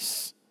from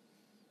us.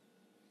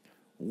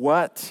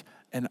 What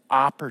an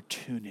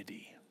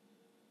opportunity.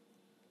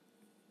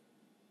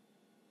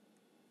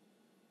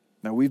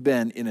 Now, we've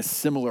been in a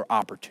similar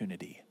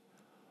opportunity.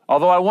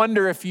 Although I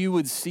wonder if you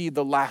would see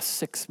the last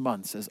 6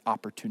 months as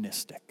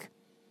opportunistic.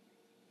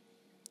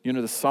 You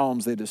know, the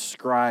Psalms, they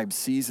describe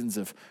seasons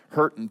of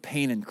hurt and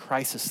pain and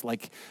crisis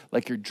like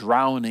you're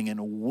drowning,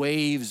 and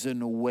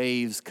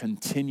waves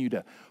continue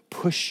to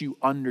push you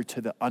under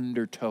to the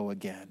undertow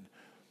again.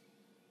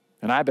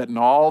 And I bet in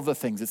all the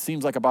things, it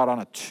seems like about on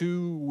a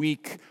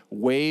 2-week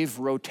wave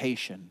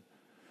rotation,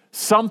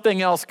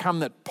 something else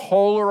comes that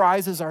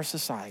polarizes our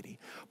society,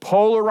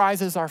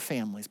 polarizes our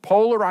families,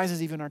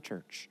 polarizes even our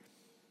church,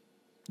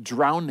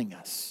 drowning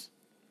us.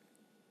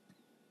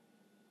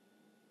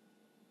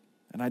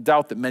 And I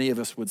doubt that many of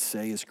us would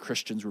say as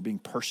Christians we're being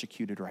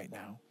persecuted right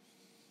now.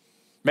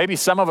 Maybe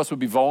some of us would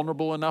be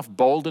vulnerable enough,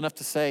 bold enough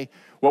to say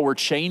what we're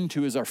chained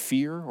to is our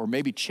fear, or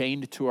maybe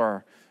chained to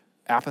our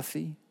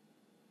apathy.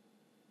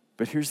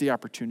 But here's the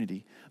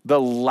opportunity.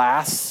 The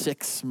last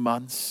 6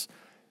 months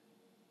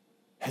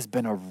has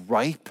been a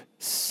ripe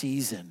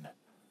season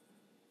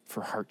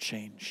for heart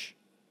change.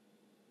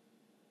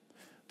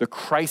 The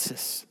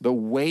crisis, the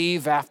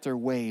wave after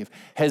wave,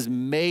 has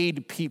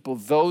made people,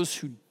 those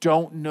who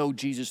don't know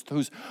Jesus,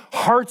 whose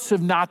hearts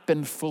have not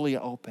been fully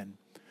open,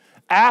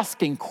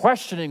 asking,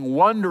 questioning,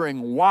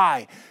 wondering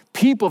why.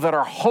 People that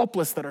are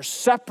hopeless, that are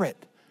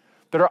separate,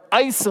 that are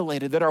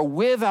isolated, that are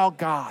without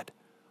God,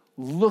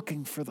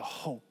 looking for the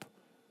hope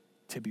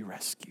to be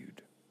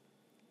rescued.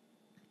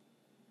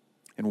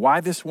 And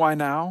why this, why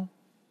now?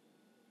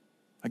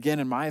 again,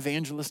 in my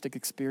evangelistic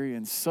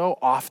experience, so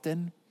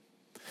often,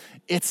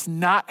 it's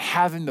not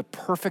having the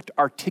perfect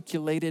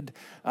articulated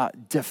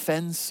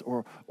defense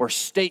or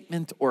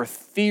statement or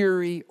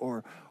theory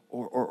or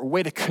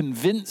way to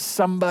convince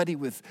somebody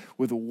with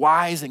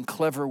wise and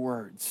clever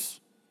words.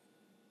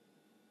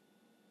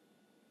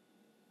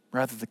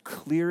 Rather, the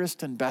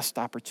clearest and best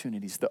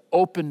opportunities, the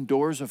open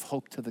doors of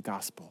hope to the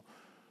gospel,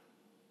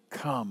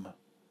 come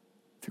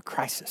through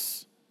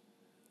crisis.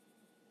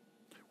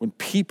 When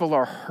people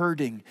are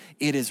hurting,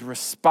 it is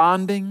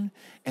responding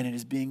and it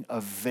is being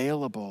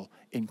available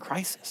in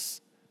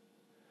crisis.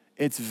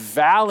 It's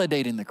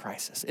validating the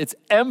crisis. It's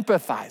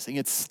empathizing.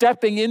 It's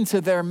stepping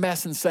into their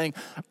mess and saying,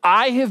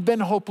 I have been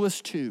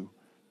hopeless too,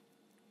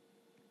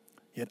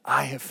 yet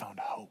I have found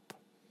hope.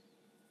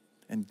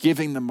 And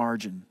giving the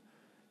margin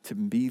to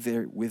be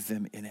there with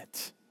them in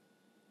it.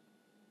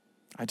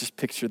 I just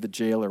picture the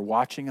jailer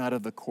watching out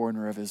of the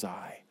corner of his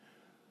eye,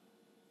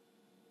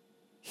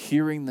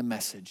 hearing the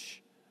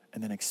message,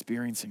 and then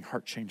experiencing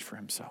heart change for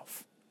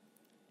himself.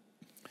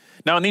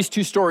 Now, in these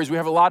two stories, we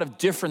have a lot of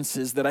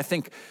differences that I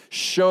think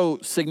show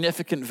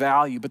significant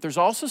value, but there's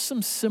also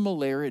some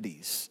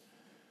similarities.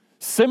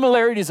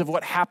 Similarities of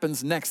what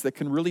happens next that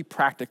can really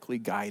practically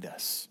guide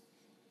us.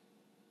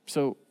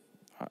 So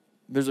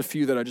there's a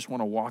few that I just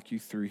want to walk you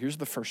through. Here's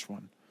the first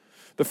one.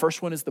 The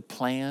first one is the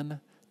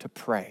plan to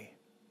pray.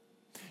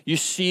 You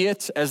see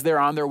it as they're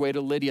on their way to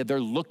Lydia. They're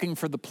looking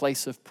for the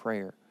place of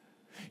prayer.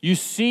 You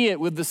see it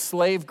with the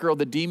slave girl,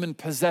 the demon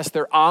possessed.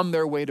 They're on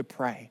their way to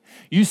pray.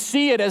 You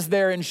see it as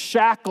they're in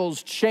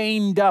shackles,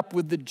 chained up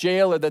with the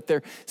jailer, that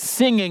they're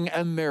singing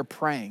and they're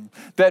praying.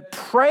 That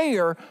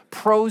prayer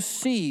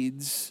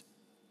precedes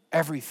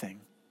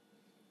everything.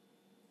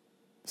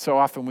 So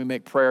often we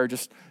make prayer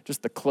just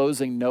the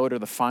closing note or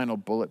the final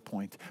bullet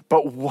point.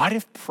 But what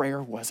if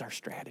prayer was our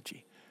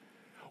strategy?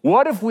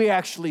 What if we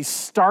actually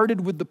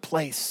started with the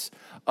place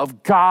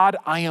of, God,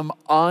 I am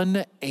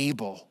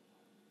unable.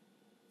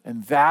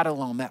 And that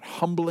alone, that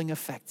humbling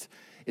effect,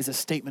 is a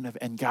statement of,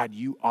 and God,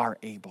 you are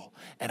able.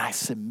 And I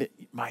submit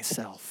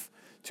myself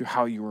to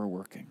how you are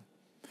working.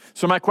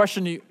 So my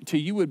question to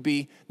you would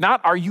be,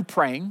 not are you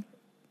praying?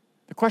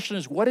 The question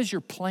is, what is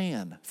your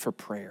plan for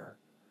prayer?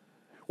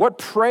 What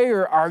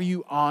prayer are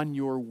you on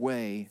your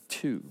way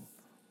to?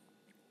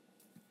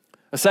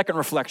 A second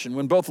reflection,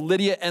 when both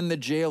Lydia and the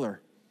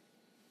jailer,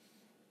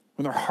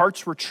 when their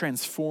hearts were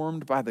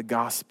transformed by the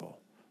gospel,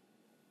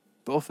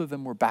 both of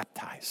them were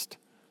baptized.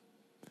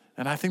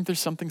 And I think there's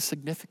something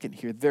significant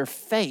here. Their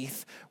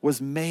faith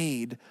was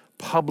made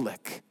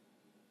public.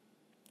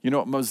 You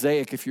know, at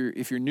Mosaic, if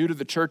you're new to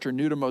the church or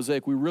new to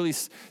Mosaic, we really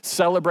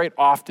celebrate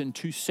often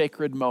two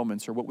sacred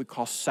moments, or what we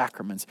call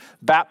sacraments,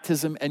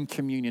 baptism and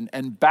communion.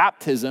 And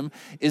baptism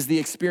is the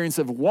experience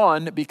of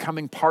one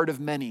becoming part of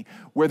many,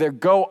 where they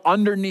go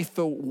underneath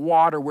the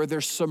water, where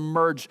they're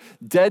submerged,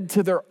 dead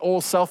to their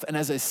old self, and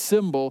as a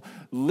symbol,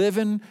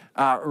 risen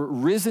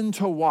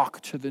to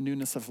walk to the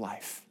newness of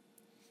life.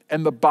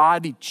 And the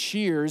body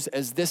cheers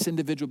as this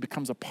individual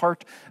becomes a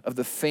part of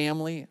the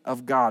family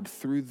of God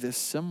through this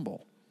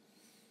symbol.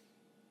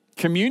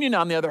 Communion,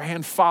 on the other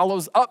hand,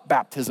 follows up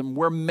baptism,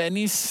 where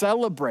many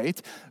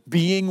celebrate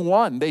being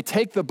one. They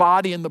take the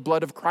body and the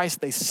blood of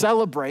Christ. They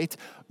celebrate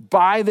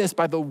by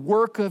the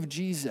work of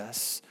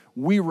Jesus.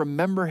 We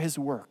remember his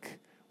work.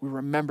 We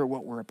remember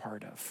what we're a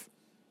part of.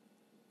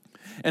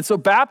 And so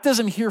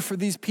baptism here for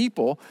these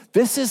people,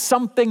 this is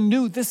something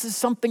new. This is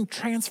something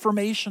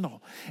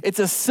transformational. It's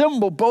a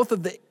symbol both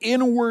of the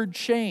inward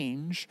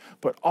change,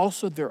 but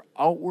also their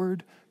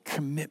outward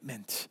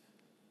commitment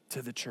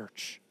to the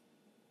church.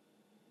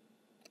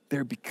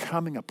 They're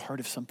becoming a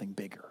part of something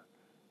bigger.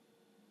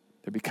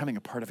 They're becoming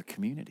a part of a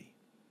community.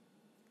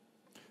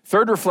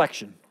 Third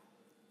reflection.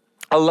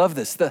 I love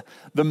this, the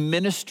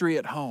ministry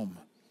at home.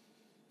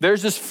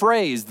 There's this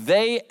phrase,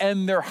 they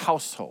and their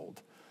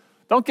household.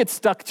 Don't get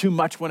stuck too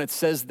much when it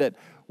says that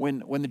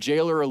when the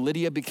jailer or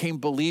Lydia became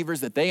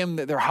believers, that they and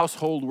their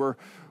household were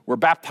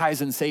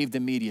baptized and saved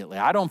immediately.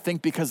 I don't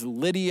think because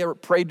Lydia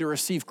prayed to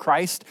receive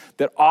Christ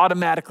that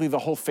automatically the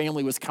whole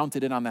family was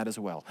counted in on that as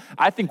well.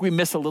 I think we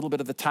miss a little bit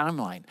of the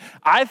timeline.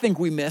 I think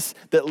we miss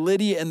that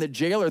Lydia and the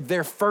jailer,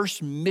 their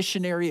first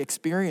missionary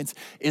experience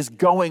is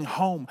going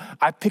home.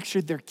 I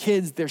pictured their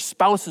kids, their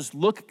spouses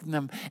looking at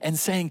them and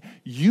saying,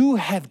 you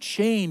have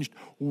changed.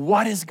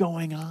 What is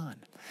going on?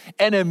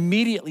 And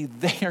immediately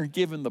they are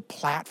given the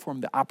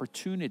platform, the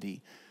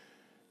opportunity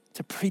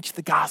to preach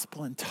the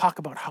gospel and talk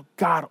about how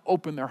God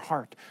opened their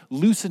heart,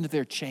 loosened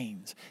their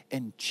chains,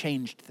 and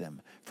changed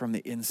them from the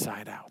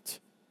inside out.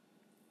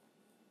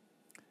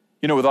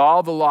 You know, with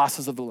all the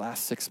losses of the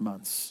last 6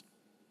 months,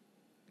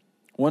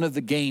 one of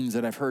the gains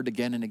that I've heard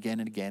again and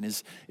again and again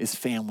is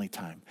family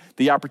time.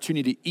 The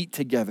opportunity to eat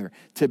together,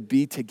 to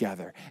be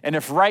together. And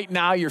if right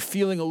now you're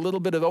feeling a little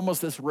bit of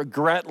almost this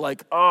regret,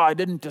 like, oh, I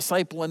didn't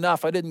disciple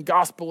enough, I didn't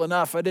gospel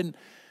enough, then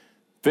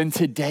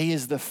today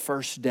is the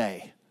first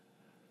day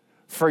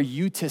for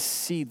you to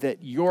see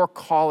that your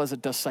call as a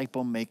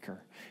disciple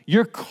maker,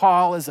 your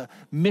call as a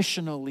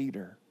missional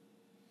leader,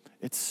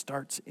 it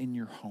starts in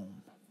your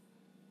home.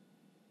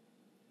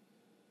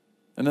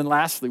 And then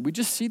lastly, we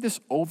just see this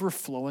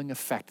overflowing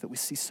effect that we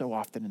see so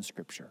often in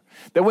Scripture.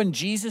 That when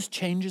Jesus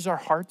changes our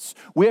hearts,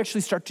 we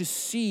actually start to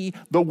see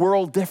the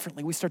world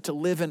differently. We start to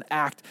live and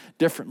act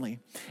differently.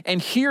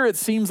 And here it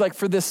seems like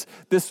for this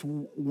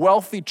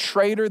wealthy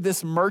trader,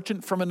 this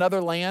merchant from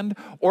another land,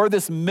 or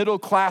this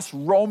middle-class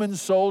Roman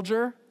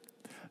soldier,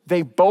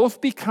 they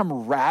both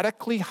become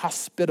radically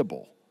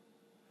hospitable.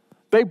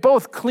 They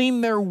both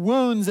clean their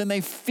wounds and they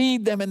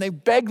feed them and they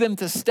beg them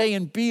to stay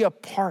and be a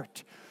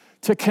part,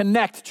 to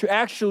connect, to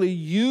actually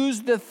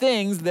use the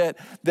things that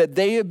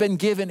they have been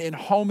given in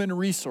home and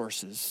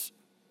resources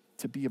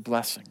to be a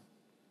blessing.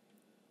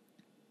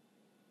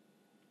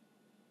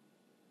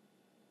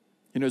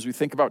 You know, as we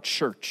think about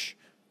church,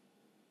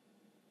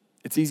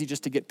 it's easy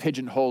just to get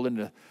pigeonholed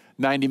into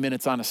 90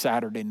 minutes on a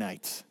Saturday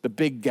night, the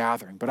big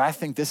gathering. But I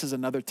think this is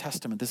another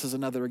testament. This is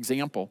another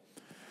example.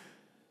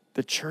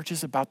 The church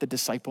is about the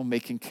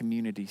disciple-making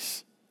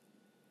communities.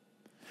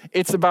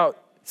 It's about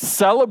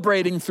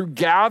celebrating through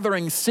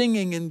gathering,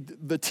 singing, and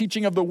the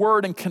teaching of the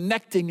word and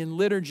connecting in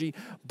liturgy.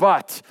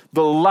 But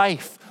the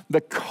life, the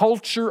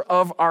culture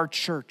of our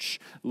church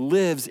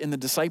lives in the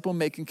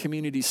disciple-making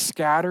communities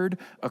scattered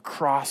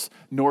across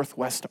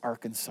Northwest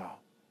Arkansas.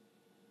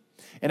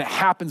 And it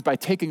happens by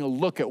taking a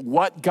look at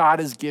what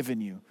God has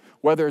given you,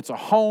 whether it's a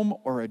home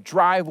or a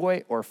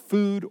driveway or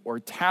food or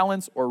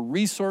talents or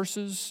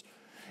resources,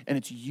 and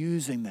it's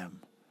using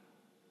them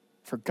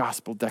for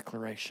gospel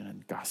declaration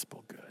and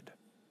gospel good.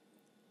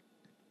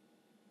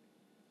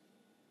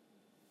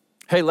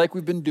 Hey, like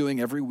we've been doing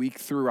every week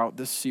throughout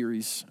this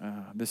series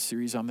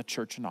on the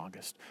church in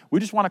August, we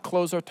just want to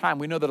close our time.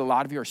 We know that a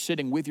lot of you are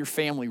sitting with your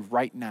family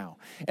right now.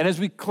 And as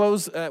we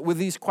close with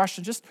these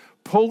questions, just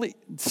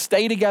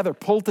stay together,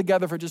 pull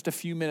together for just a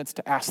few minutes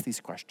to ask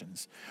these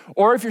questions.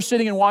 Or if you're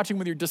sitting and watching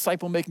with your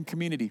disciple-making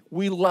community,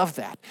 we love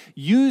that.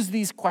 Use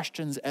these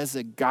questions as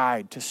a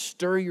guide to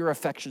stir your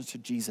affections to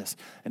Jesus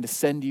and to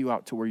send you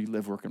out to where you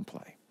live, work, and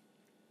play.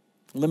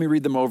 Let me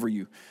read them over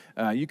you.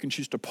 You can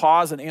choose to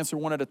pause and answer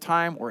one at a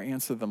time or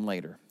answer them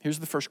later. Here's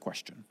the first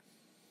question.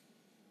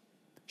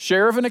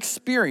 Share of an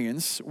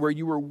experience where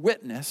you were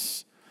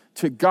witness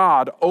to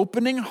God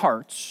opening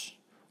hearts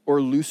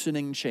or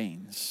loosening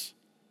chains.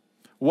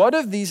 What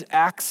of these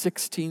Acts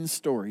 16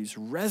 stories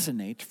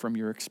resonate from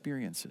your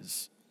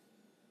experiences?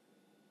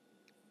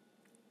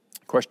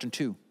 Question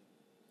 2.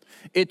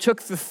 It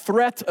took the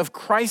threat of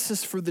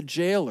crisis for the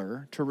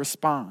jailer to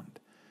respond.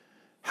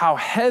 How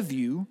have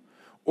you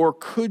or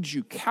could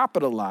you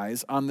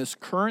capitalize on this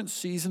current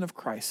season of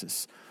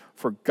crisis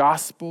for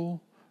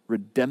gospel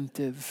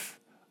redemptive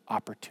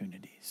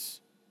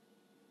opportunities?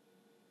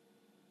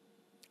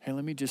 Hey,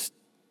 let me just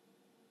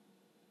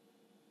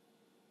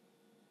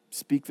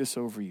speak this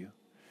over you.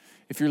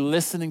 If you're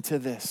listening to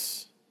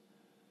this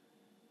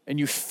and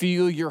you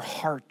feel your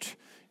heart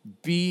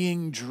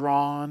being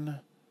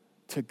drawn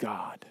to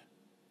God,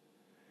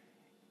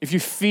 if you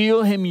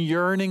feel Him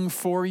yearning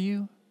for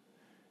you,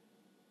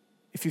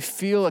 if you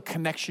feel a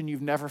connection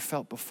you've never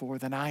felt before,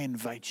 then I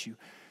invite you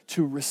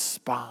to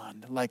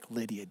respond like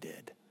Lydia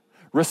did.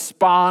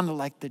 Respond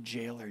like the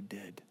jailer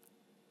did.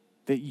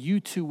 That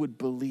you too would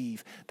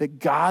believe that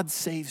God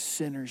saves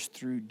sinners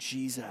through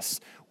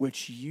Jesus,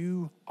 which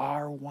you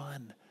are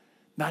one.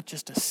 Not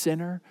just a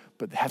sinner,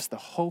 but has the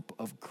hope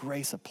of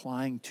grace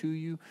applying to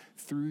you,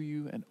 through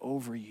you, and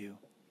over you.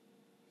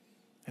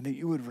 And that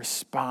you would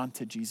respond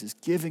to Jesus,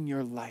 giving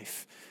your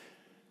life,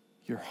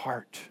 your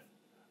heart,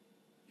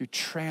 your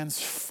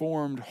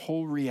transformed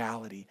whole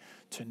reality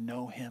to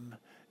know Him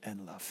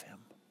and love Him.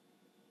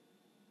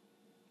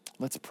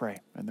 Let's pray,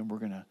 and then we're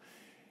going to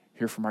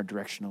hear from our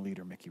directional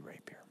leader, Mickey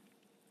Rapier.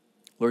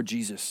 Lord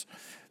Jesus,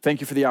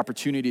 thank you for the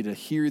opportunity to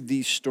hear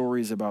these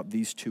stories about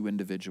these two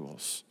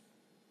individuals.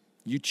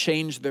 You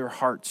changed their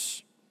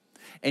hearts,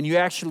 and you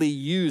actually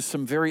used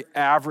some very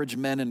average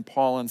men in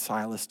Paul and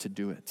Silas to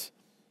do it.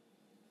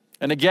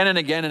 And again, I'm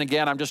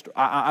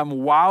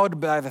wowed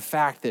by the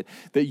fact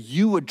that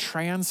you would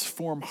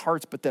transform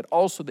hearts, but that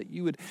also that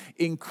you would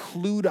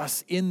include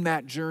us in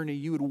that journey.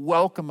 You would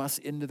welcome us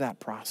into that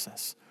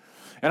process.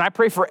 And I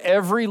pray for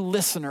every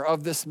listener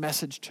of this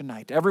message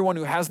tonight, everyone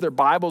who has their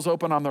Bibles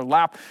open on their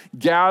lap,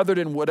 gathered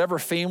in whatever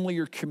family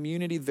or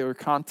community their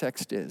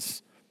context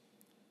is.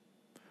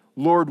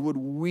 Lord, would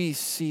we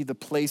see the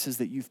places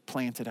that you've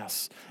planted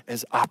us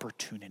as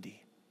opportunity?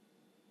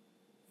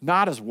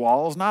 Not as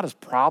walls, not as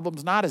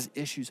problems, not as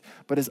issues,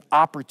 but as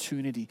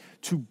opportunity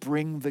to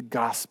bring the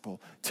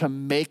gospel, to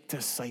make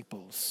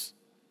disciples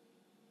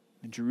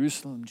in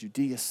Jerusalem,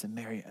 Judea,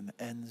 Samaria, and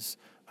the ends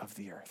of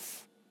the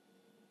earth.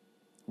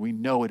 We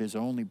know it is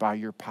only by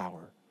your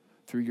power,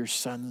 through your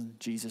Son,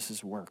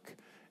 Jesus' work,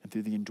 and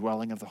through the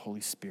indwelling of the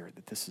Holy Spirit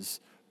that this is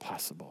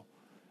possible.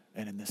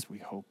 And in this we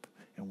hope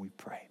and we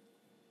pray.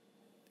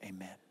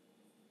 Amen.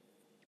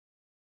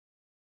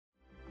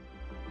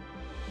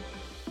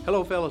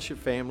 Hello, Fellowship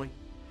family.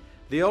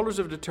 The elders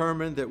have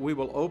determined that we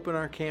will open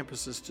our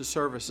campuses to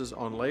services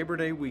on Labor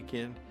Day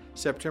weekend,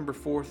 September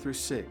 4th through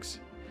 6th.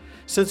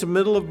 Since the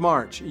middle of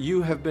March,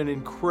 you have been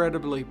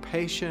incredibly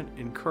patient,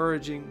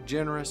 encouraging,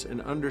 generous, and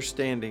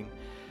understanding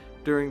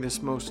during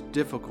this most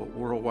difficult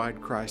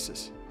worldwide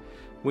crisis.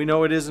 We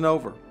know it isn't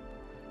over,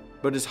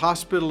 but as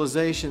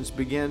hospitalizations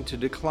began to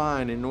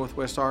decline in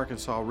Northwest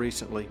Arkansas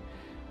recently,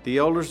 the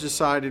elders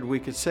decided we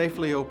could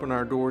safely open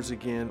our doors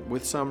again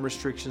with some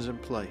restrictions in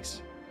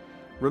place.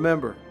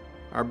 Remember,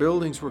 our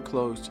buildings were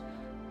closed,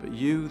 but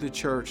you, the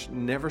church,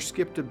 never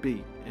skipped a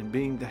beat in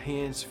being the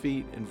hands,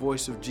 feet, and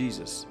voice of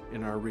Jesus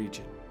in our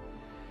region.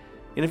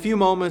 In a few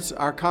moments,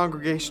 our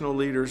congregational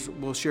leaders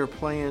will share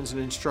plans and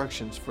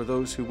instructions for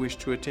those who wish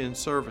to attend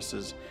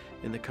services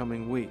in the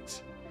coming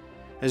weeks.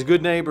 As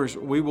good neighbors,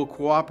 we will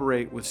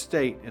cooperate with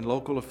state and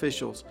local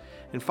officials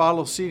and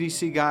follow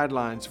CDC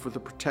guidelines for the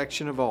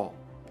protection of all.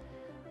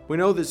 We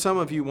know that some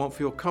of you won't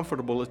feel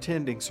comfortable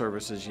attending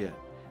services yet,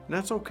 and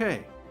that's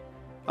okay.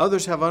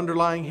 Others have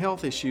underlying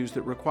health issues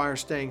that require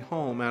staying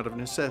home out of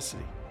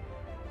necessity.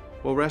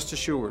 Well, rest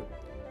assured,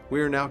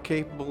 we are now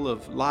capable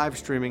of live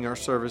streaming our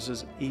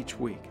services each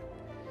week,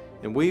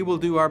 and we will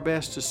do our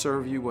best to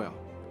serve you well.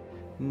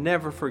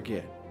 Never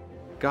forget,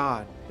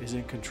 God is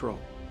in control.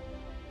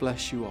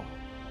 Bless you all.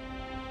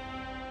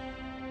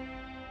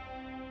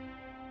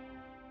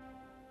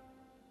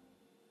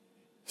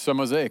 So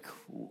Mosaic,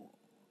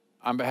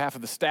 on behalf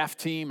of the staff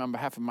team, on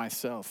behalf of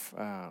myself,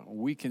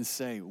 we can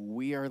say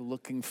we are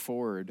looking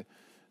forward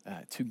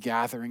to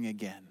gathering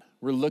again.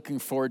 We're looking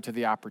forward to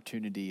the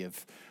opportunity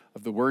of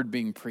the word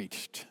being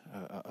preached,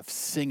 of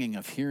singing,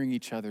 of hearing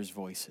each other's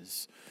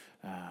voices.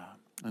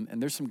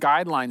 And there's some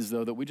guidelines,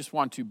 though, that we just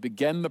want to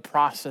begin the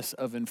process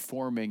of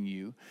informing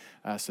you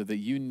so that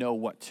you know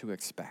what to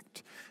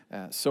expect.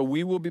 So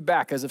we will be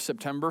back as of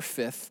September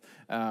 5th,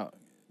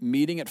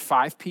 meeting at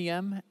 5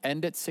 p.m.,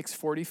 end at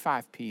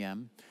 6:45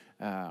 p.m.,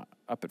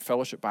 up at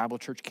Fellowship Bible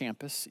Church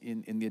campus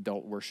in the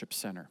Adult Worship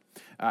Center.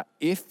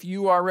 If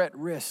you are at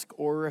risk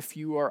or if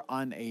you are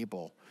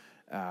unable,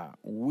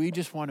 we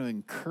just want to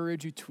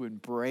encourage you to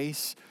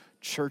embrace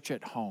church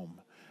at home,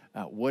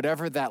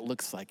 whatever that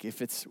looks like.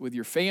 If it's with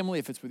your family,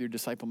 if it's with your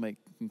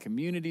disciple-making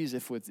communities,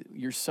 if with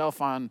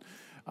yourself on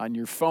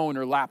your phone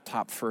or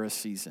laptop for a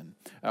season.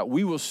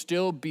 We will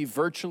still be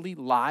virtually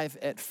live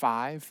at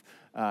 5,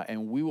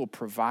 and we will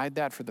provide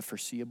that for the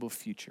foreseeable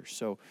future.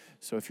 So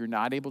if you're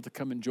not able to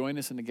come and join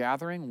us in the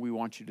gathering, we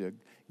want you to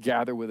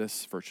gather with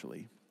us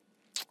virtually.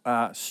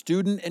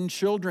 Student and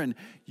children,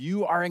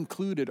 you are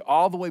included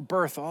all the way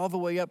birth, all the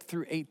way up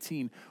through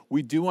 18.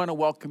 We do want to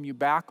welcome you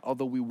back,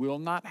 although we will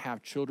not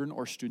have children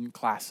or student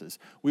classes.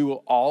 We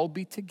will all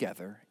be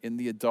together in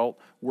the Adult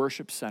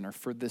Worship Center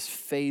for this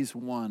phase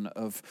 1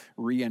 of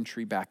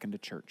reentry back into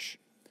church.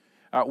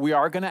 We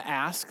are going to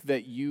ask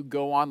that you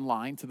go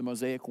online to the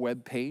Mosaic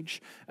webpage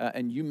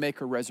and you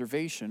make a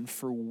reservation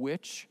for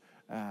which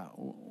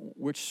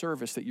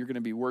service that you're going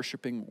to be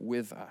worshiping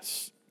with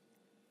us.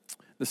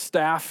 The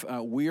staff,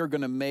 we are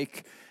going to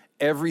make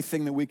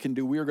everything that we can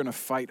do. We are going to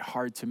fight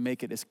hard to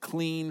make it as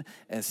clean,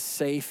 as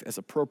safe, as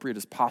appropriate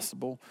as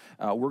possible.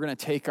 We're going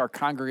to take our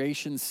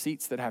congregation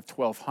seats that have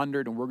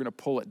 1,200 and we're going to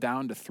pull it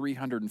down to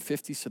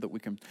 350 so that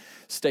we can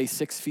stay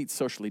 6 feet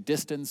socially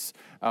distanced.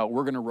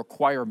 We're going to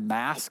require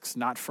masks,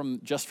 not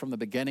just from the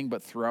beginning,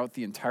 but throughout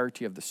the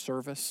entirety of the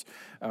service.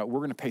 We're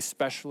going to pay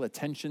special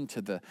attention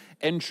to the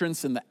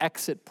entrance and the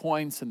exit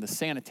points and the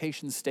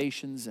sanitation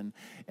stations and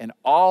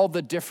all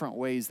the different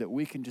ways that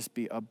we can just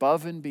be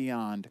above and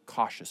beyond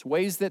cautious.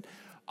 Ways that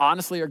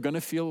honestly are going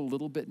to feel a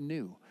little bit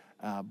new,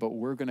 but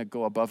we're going to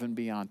go above and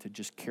beyond to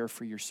just care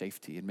for your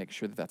safety and make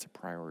sure that that's a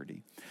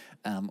priority.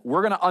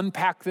 We're going to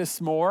unpack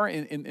this more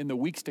in the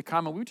weeks to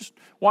come, and we just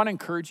want to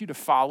encourage you to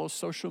follow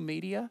social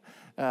media.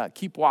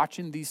 Keep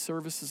watching these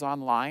services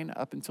online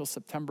up until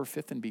September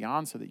 5th and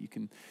beyond so that you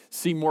can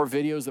see more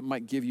videos that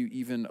might give you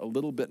even a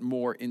little bit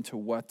more into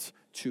what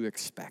to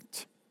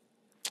expect.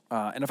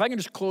 And if I can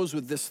just close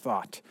with this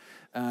thought,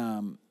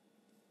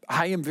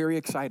 I am very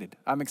excited.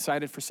 I'm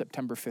excited for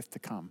September 5th to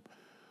come.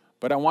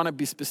 But I want to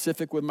be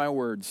specific with my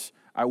words.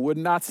 I would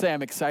not say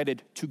I'm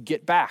excited to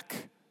get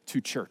back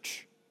to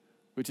church,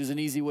 which is an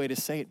easy way to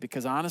say it,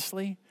 because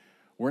honestly,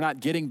 we're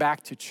not getting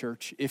back to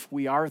church if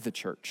we are the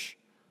church.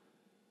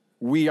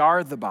 We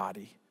are the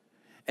body.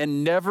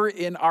 And never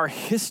in our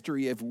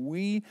history have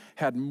we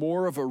had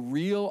more of a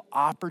real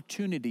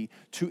opportunity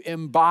to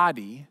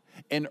embody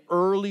an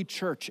early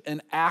church,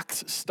 an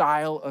Acts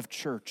style of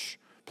church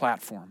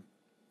platform.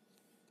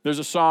 There's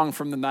a song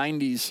from the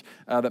 90s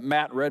that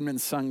Matt Redman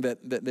sung that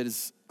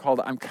is called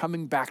I'm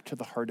Coming Back to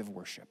the Heart of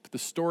Worship. The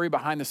story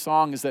behind the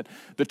song is that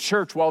the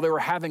church, while they were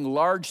having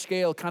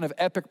large-scale, kind of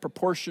epic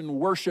proportion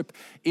worship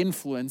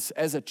influence,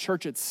 as a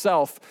church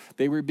itself,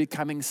 they were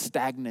becoming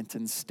stagnant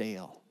and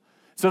stale.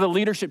 So the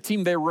leadership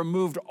team, they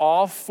removed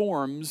all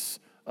forms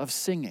of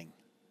singing.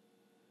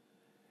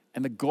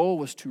 And the goal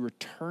was to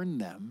return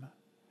them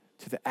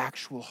to the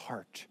actual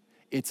heart.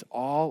 It's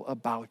all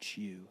about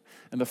you.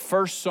 And the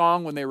first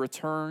song when they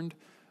returned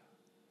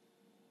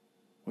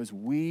was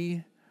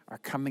We Are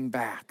Coming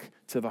Back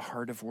to the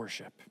Heart of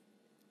Worship.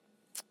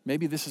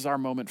 Maybe this is our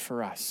moment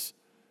for us.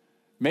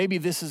 Maybe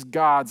this is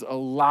God's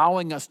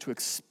allowing us to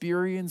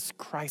experience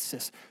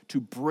crisis,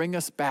 to bring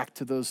us back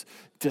to those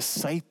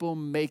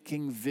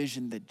disciple-making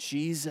vision that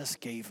Jesus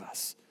gave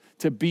us,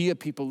 to be a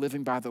people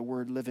living by the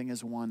word, living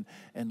as one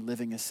and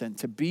living as sent,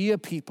 to be a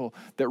people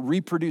that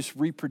reproduce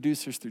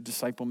reproducers through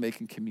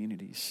disciple-making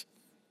communities.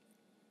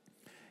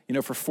 You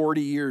know, for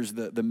 40 years,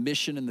 the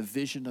mission and the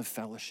vision of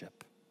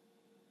Fellowship,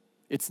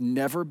 it's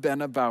never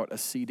been about a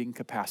seating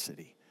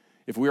capacity.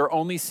 If we are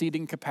only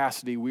seating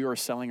capacity, we are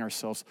selling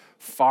ourselves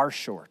far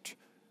short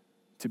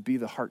to be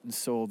the heart and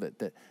soul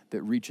that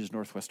reaches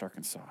Northwest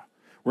Arkansas.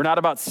 We're not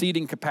about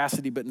seating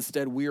capacity, but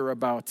instead we are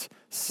about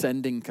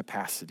sending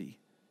capacity.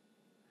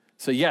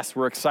 So yes,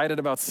 we're excited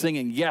about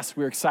singing. Yes,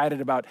 we're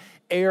excited about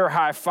air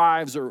high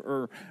fives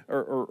or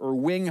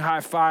wing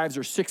high fives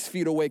or 6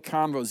 feet away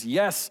convos.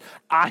 Yes,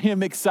 I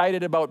am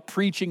excited about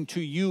preaching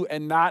to you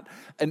and not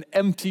an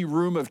empty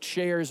room of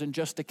chairs and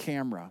just a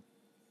camera.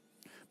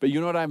 But you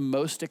know what I'm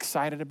most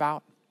excited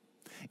about?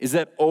 Is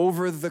that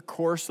over the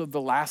course of the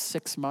last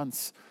 6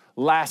 months,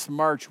 last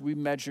March, we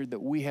measured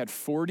that we had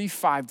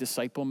 45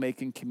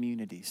 disciple-making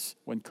communities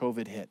when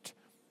COVID hit.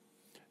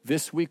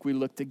 This week we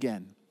looked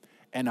again,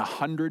 and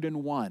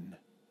 101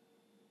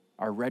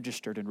 are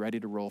registered and ready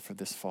to roll for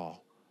this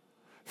fall.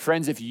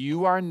 Friends, if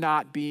you are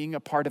not being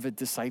a part of a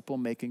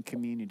disciple-making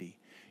community,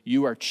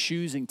 you are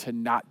choosing to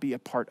not be a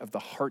part of the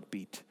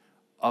heartbeat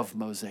of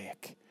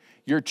Mosaic.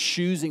 You're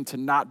choosing to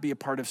not be a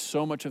part of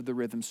so much of the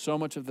rhythm, so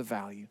much of the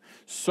value,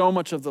 so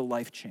much of the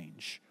life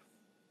change.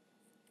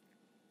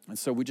 And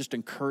so we just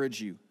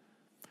encourage you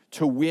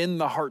to win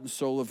the heart and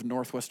soul of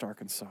Northwest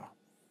Arkansas.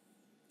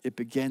 It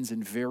begins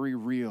in very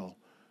real,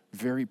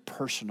 very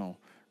personal,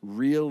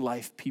 real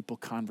life people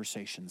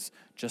conversations,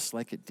 just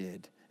like it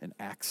did in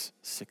Acts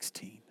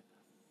 16.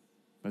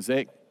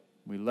 Mosaic,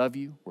 we love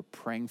you, we're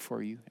praying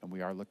for you, and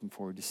we are looking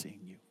forward to seeing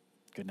you.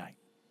 Good night.